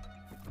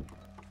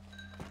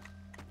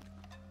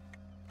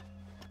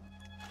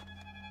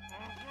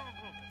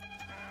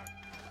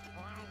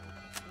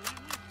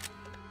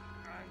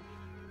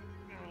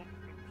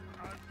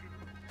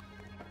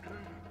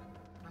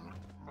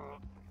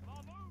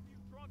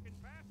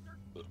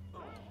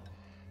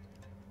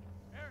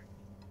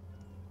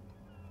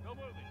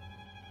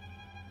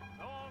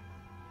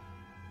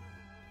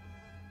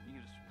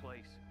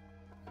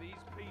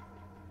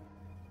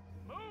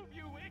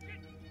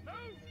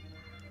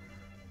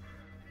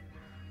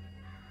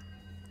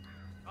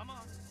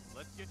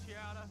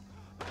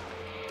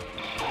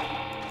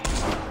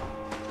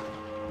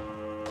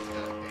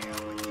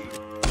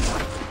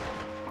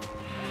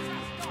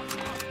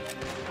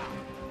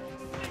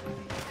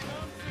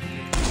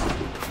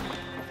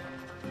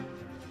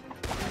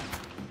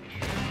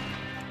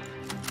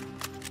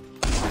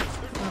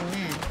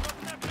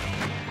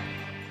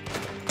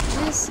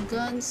 This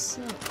gun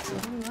sucks. I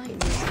don't like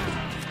this gun.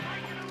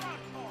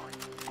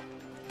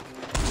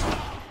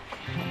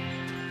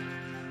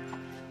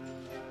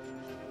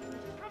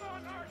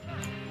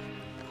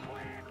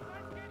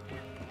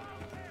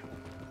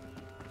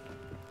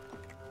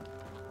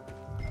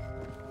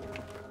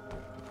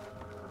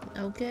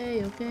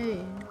 Okay, okay.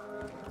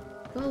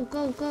 Go,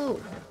 go, go.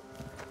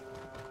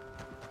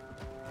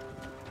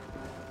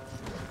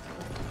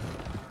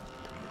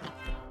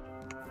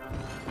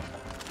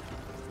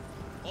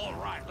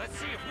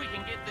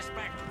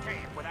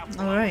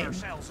 Alright,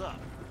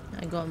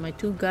 I got my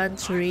two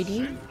guns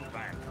ready.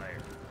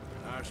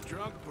 Nice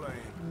drunk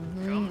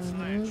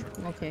playing.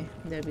 Okay,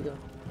 there we go.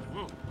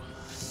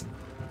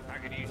 I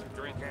could use a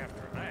drink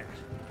after that.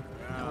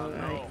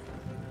 Alright.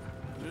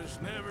 This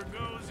never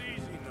goes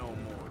easy no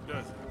more,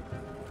 does it?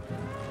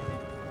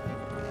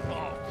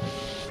 Oh,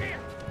 shit!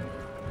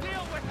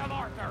 Deal with them,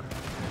 Arthur!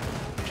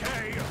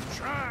 Okay, I'm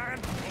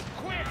trying. Well,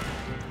 quit!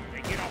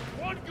 They get off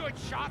one good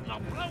shot and I'll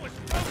blow us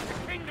both to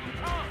Kingdom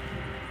Come!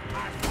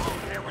 I thought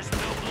there was no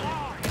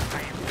law in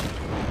there!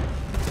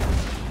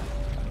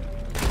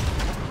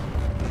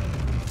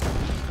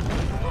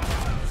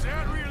 Is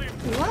that really...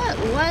 What?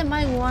 Why am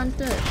I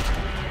wanted?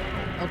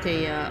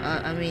 Okay,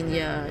 yeah, I mean,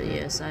 yeah,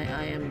 yes, I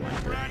am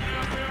wanted.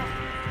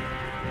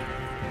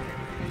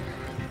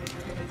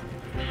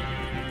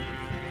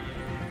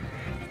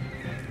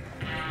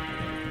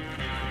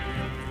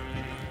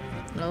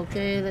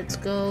 Okay, let's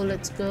go,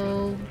 let's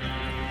go.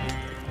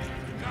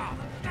 God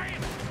damn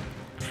it!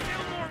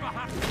 Still more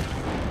behind.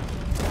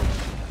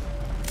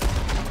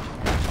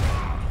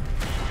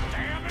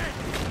 Damn it!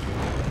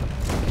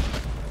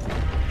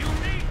 You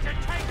need to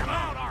take them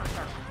out,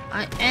 Arthur!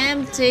 I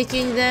am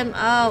taking them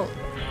out.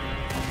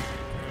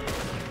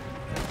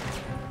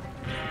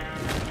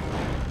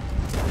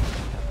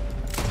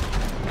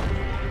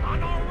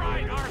 I'm all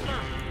right, Arthur!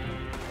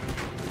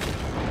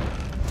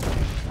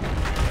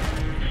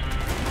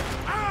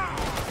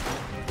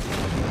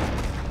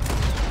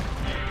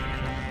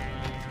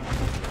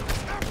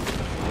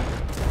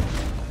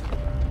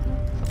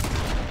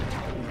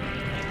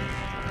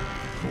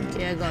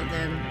 Okay, I got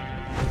them.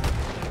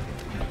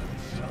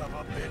 Son of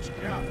a bitch,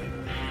 got it.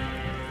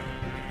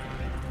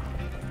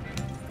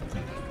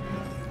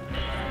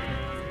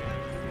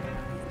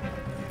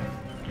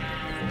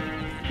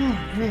 Oh,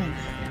 man.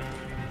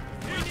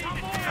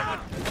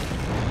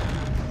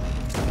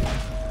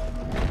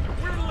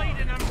 We're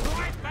leading them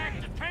right back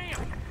to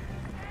town!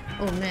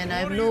 Oh, man, I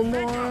have no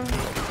more.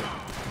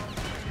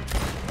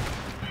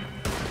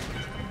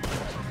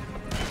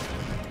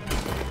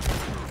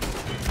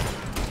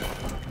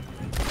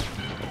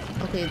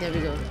 Okay, there we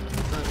go.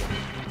 Got it.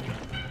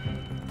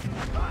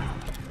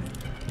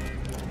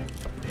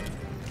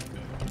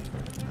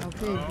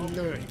 Okay,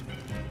 reload.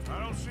 I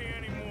don't see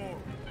any more.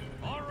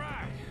 All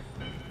right.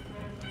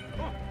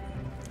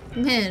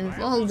 Man, with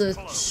all the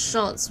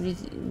shots we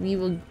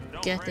were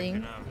Don't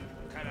getting. reckon I'm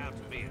cut out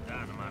to be a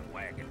dynamite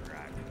wagon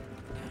driver.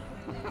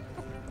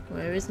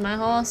 Where is my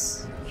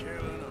horse?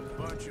 Killing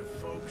a bunch of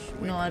folks.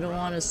 No, I don't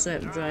want a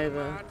swept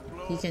driver.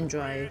 He can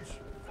drive.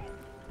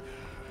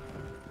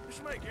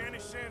 This make any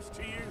sense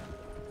to you?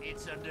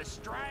 It's a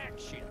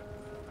distraction,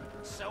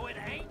 so it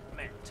ain't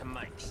meant to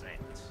make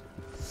sense.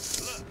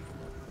 Look,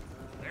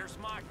 there's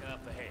Micah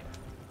up ahead.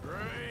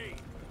 Great.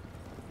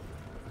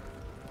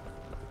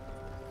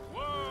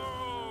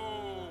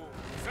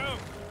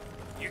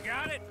 You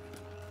got it?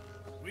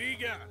 We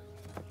got it.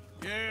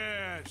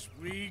 Yes,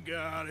 we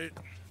got it.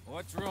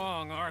 What's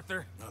wrong,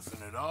 Arthur? Nothing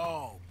at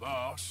all,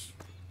 boss.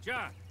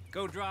 John,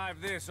 go drive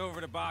this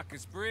over to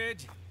Bacchus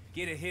Bridge.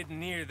 Get it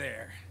hidden near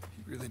there.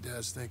 He really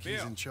does think he's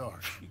Bill, in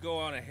charge. You go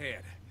on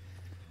ahead.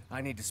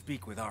 I need to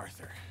speak with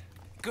Arthur.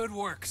 Good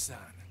work, son.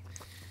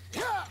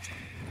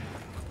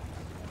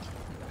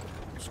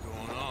 What's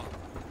going on?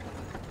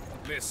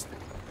 Listen,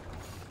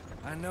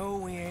 I know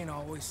we ain't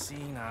always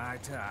seen eye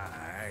to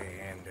eye,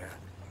 and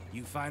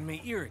you find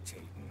me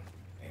irritating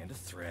and a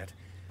threat,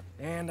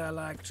 and I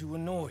like to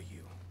annoy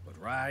you. But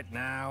right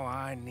now,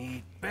 I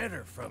need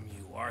better from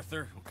you,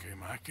 Arthur. Okay,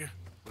 Micah.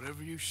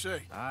 Whatever you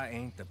say. I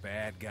ain't the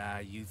bad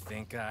guy you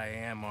think I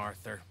am,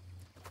 Arthur.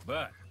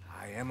 But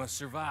I am a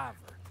survivor.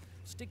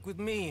 Stick with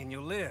me and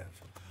you'll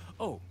live.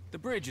 Oh, the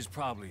bridge is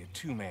probably a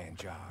two-man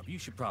job. You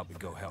should probably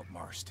go help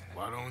Marston.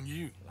 Why don't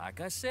you? Like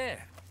I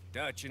said,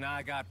 Dutch and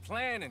I got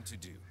planning to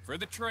do for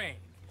the train.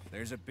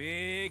 There's a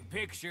big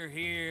picture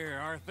here,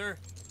 Arthur.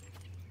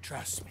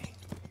 Trust me.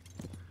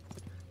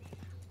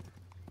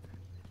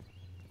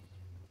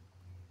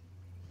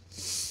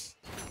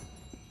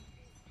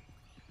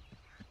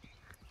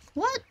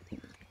 What?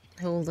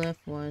 Hold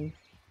F1.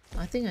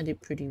 I think I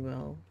did pretty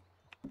well.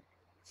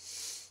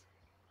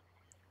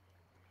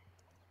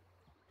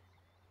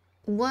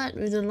 What?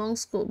 With a long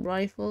scope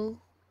rifle?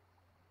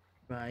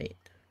 Right.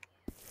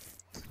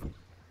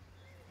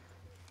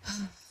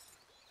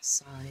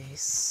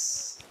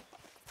 Size.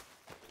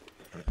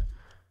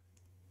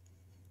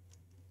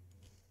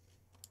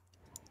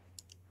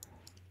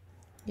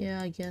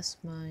 Yeah, I guess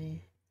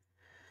my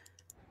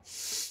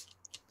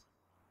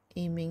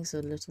aiming's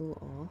a little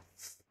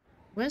off.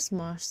 Where's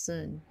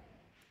Marston?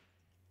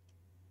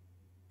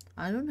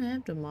 I don't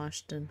have the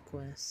Marston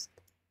quest.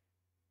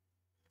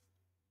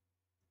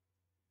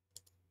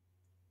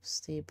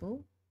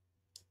 Stable.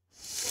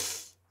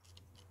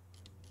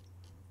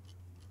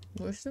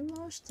 Where's the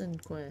Marston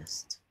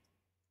quest?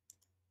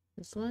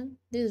 This one?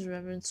 This is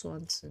Reverend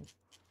Swanson.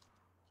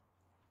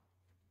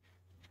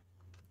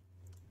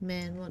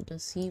 Man, what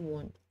does he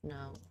want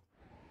now?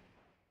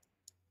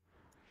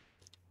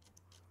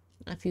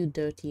 I feel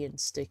dirty and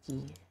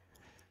sticky.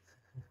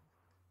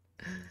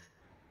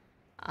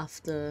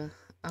 After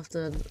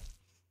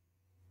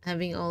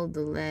having all the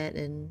lead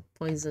and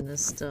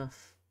poisonous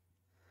stuff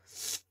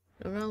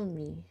around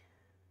me.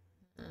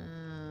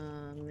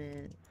 Ah,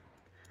 man.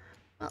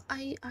 Well,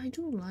 I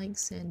do like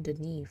Saint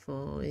Denis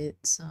for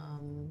its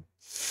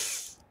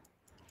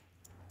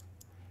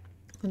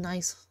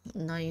nice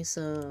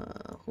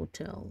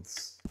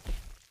hotels.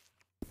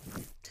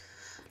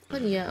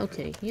 But yeah,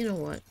 okay, you know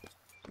what?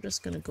 I'm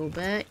just gonna go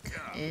back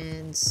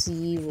and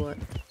see what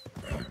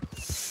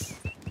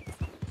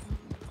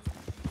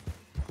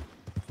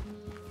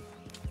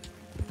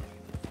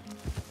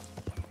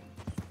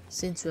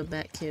since we're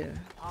back here.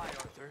 Hi,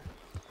 Arthur.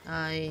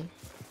 Hi.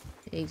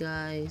 Hey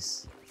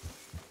guys.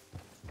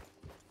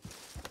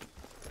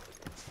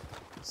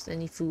 Is there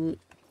any food?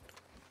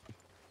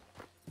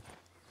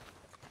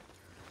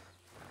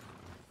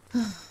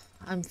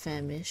 I'm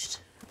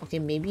famished. Okay,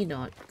 maybe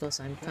not because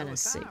I'm kind of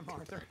sick.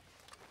 Arthur.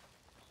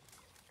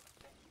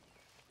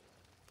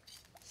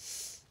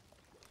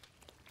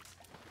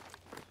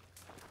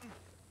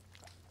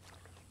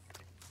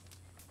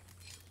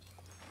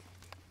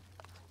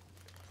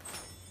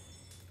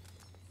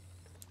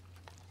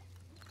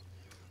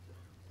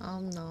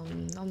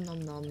 Nom nom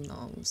nom nom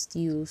nom.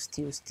 Stew,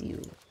 stew,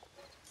 stew.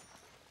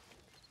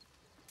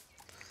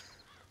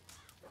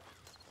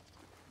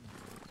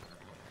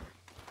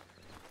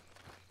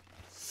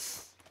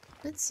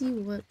 Let's see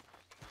what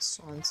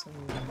Swanson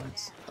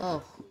wants.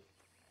 Oh,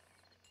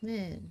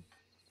 man.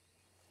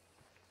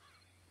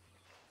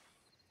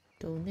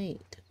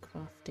 Donate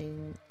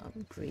crafting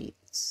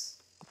upgrades.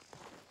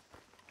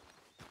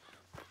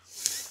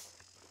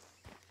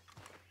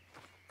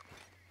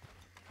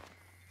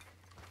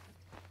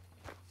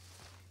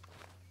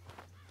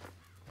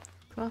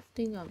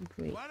 Crafting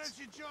upgrades. Why don't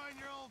you join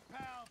your old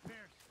pal,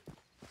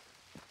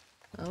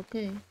 Pierce?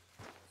 Okay.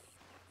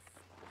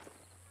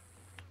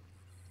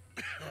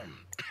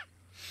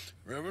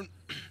 Reverend?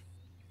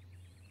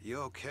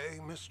 You okay,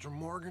 Mr.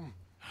 Morgan?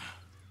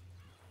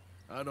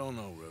 I don't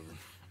know, Reverend.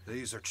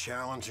 These are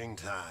challenging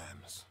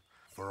times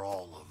for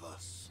all of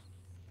us.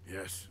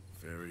 Yes,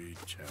 very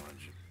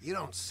challenging. You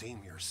don't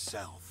seem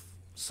yourself,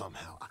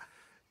 somehow.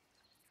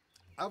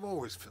 I've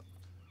always felt...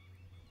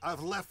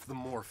 I've left the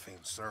morphine,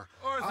 sir.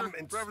 Arthur,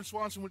 Reverend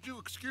Swanson, would you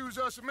excuse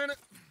us a minute?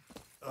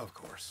 Of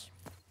course.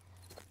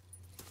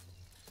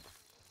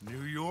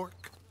 New York?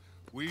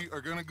 We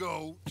are gonna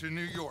go to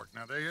New York.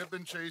 Now, they have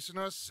been chasing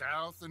us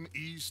south and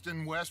east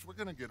and west. We're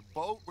gonna get a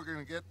boat, we're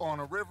gonna get on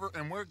a river,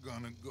 and we're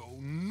gonna go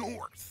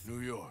north. New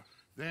York.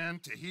 Then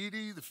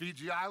Tahiti, the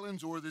Fiji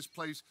Islands, or this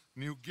place,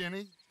 New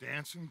Guinea,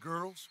 dancing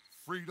girls,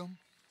 freedom.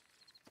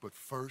 But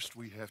first,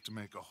 we have to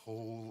make a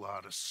whole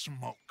lot of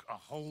smoke, a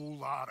whole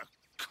lot of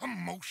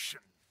commotion.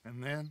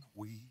 And then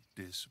we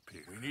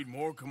disappear. We need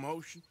more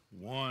commotion.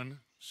 1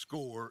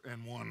 score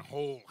and 1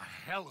 whole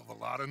hell of a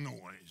lot of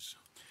noise.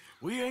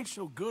 We ain't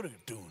so good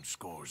at doing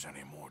scores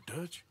anymore,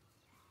 Dutch.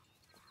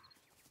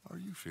 Are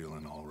you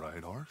feeling all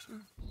right,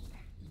 Arthur?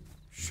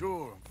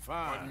 Sure, I'm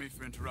fine. Pardon me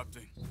for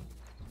interrupting.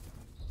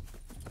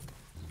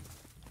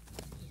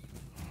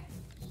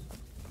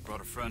 I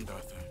brought a friend,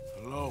 Arthur.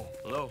 Hello.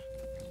 Hello.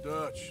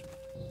 Dutch.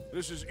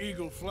 This is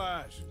Eagle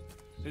Flies.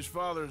 His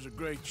father is a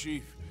great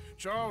chief.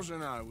 Charles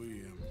and I,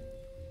 we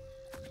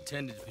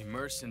Pretended to be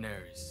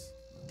mercenaries.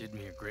 Did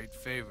me a great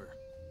favor.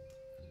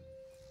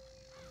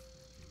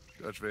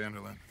 Dutch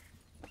Vanderlyn,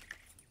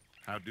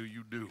 how do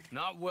you do?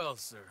 Not well,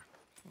 sir.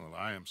 Well,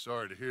 I am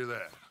sorry to hear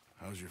that.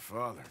 How's your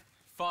father?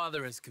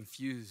 Father has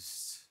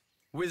confused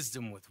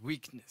wisdom with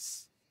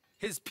weakness.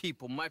 His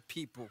people, my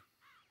people.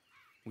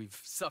 We've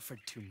suffered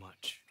too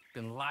much.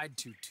 Been lied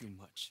to too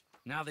much.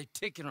 Now they've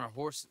taken our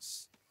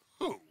horses.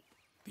 Who?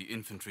 The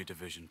infantry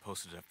division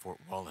posted at Fort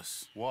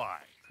Wallace. Why?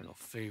 Colonel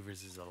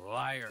Favors is a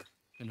liar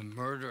and a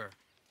murderer.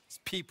 His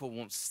people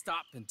won't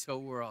stop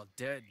until we're all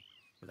dead.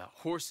 Without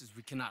horses,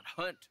 we cannot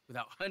hunt.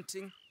 Without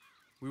hunting,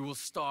 we will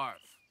starve.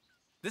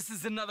 This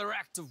is another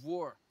act of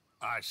war.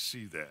 I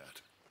see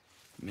that.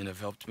 Men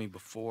have helped me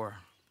before,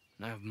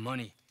 and I have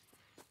money.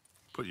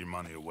 Put your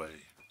money away,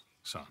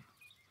 son.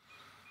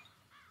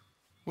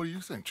 What do you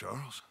think,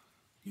 Charles?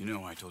 You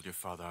know I told your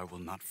father I will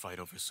not fight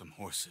over some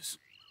horses.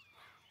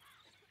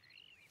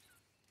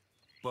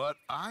 But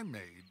I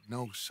made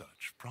no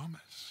such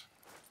promise.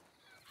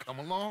 Come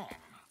along.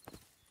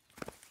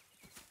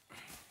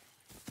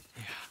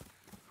 Yeah,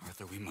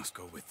 Arthur, we must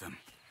go with them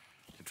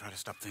to try to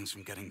stop things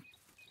from getting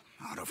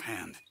out of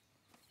hand.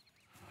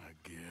 I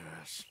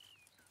guess.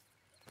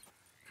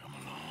 Come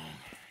along.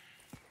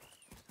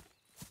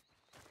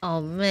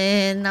 Oh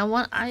man,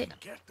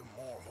 Get them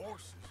more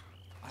horses.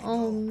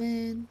 Oh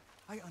man.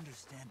 I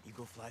understand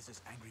Eagle Flies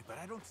is angry, but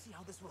I don't see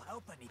how this will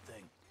help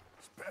anything.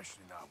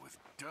 Especially not with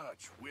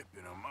Dutch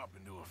whipping them up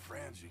into a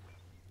frenzy.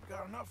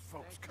 Got enough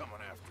folks coming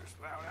after us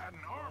without adding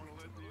army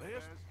to the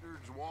list.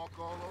 Bastards walk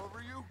all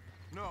over you?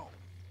 No,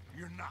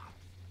 you're not.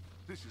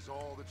 This is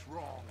all that's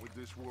wrong with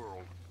this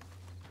world.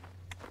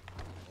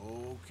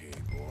 Okay,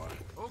 boy.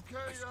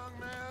 Okay, young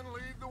man,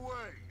 lead the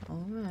way.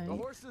 Alright. The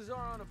horses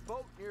are on a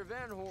boat near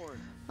Van Horn.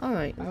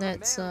 Alright, I have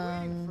let's a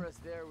man waiting for us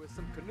there with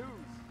some canoes.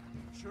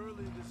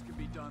 Surely this can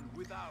be done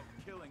without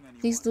killing anyone.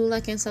 please do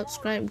like and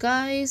subscribe,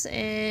 guys,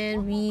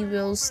 and we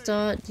will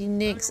start the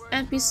next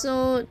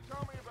episode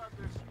Tell me about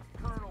this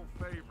Colonel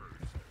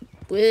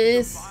Favors.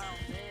 with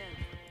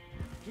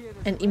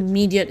an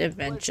immediate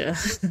adventure.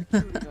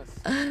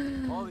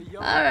 All the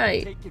young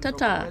Alright, taken from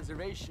ta-ta. the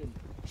reservation.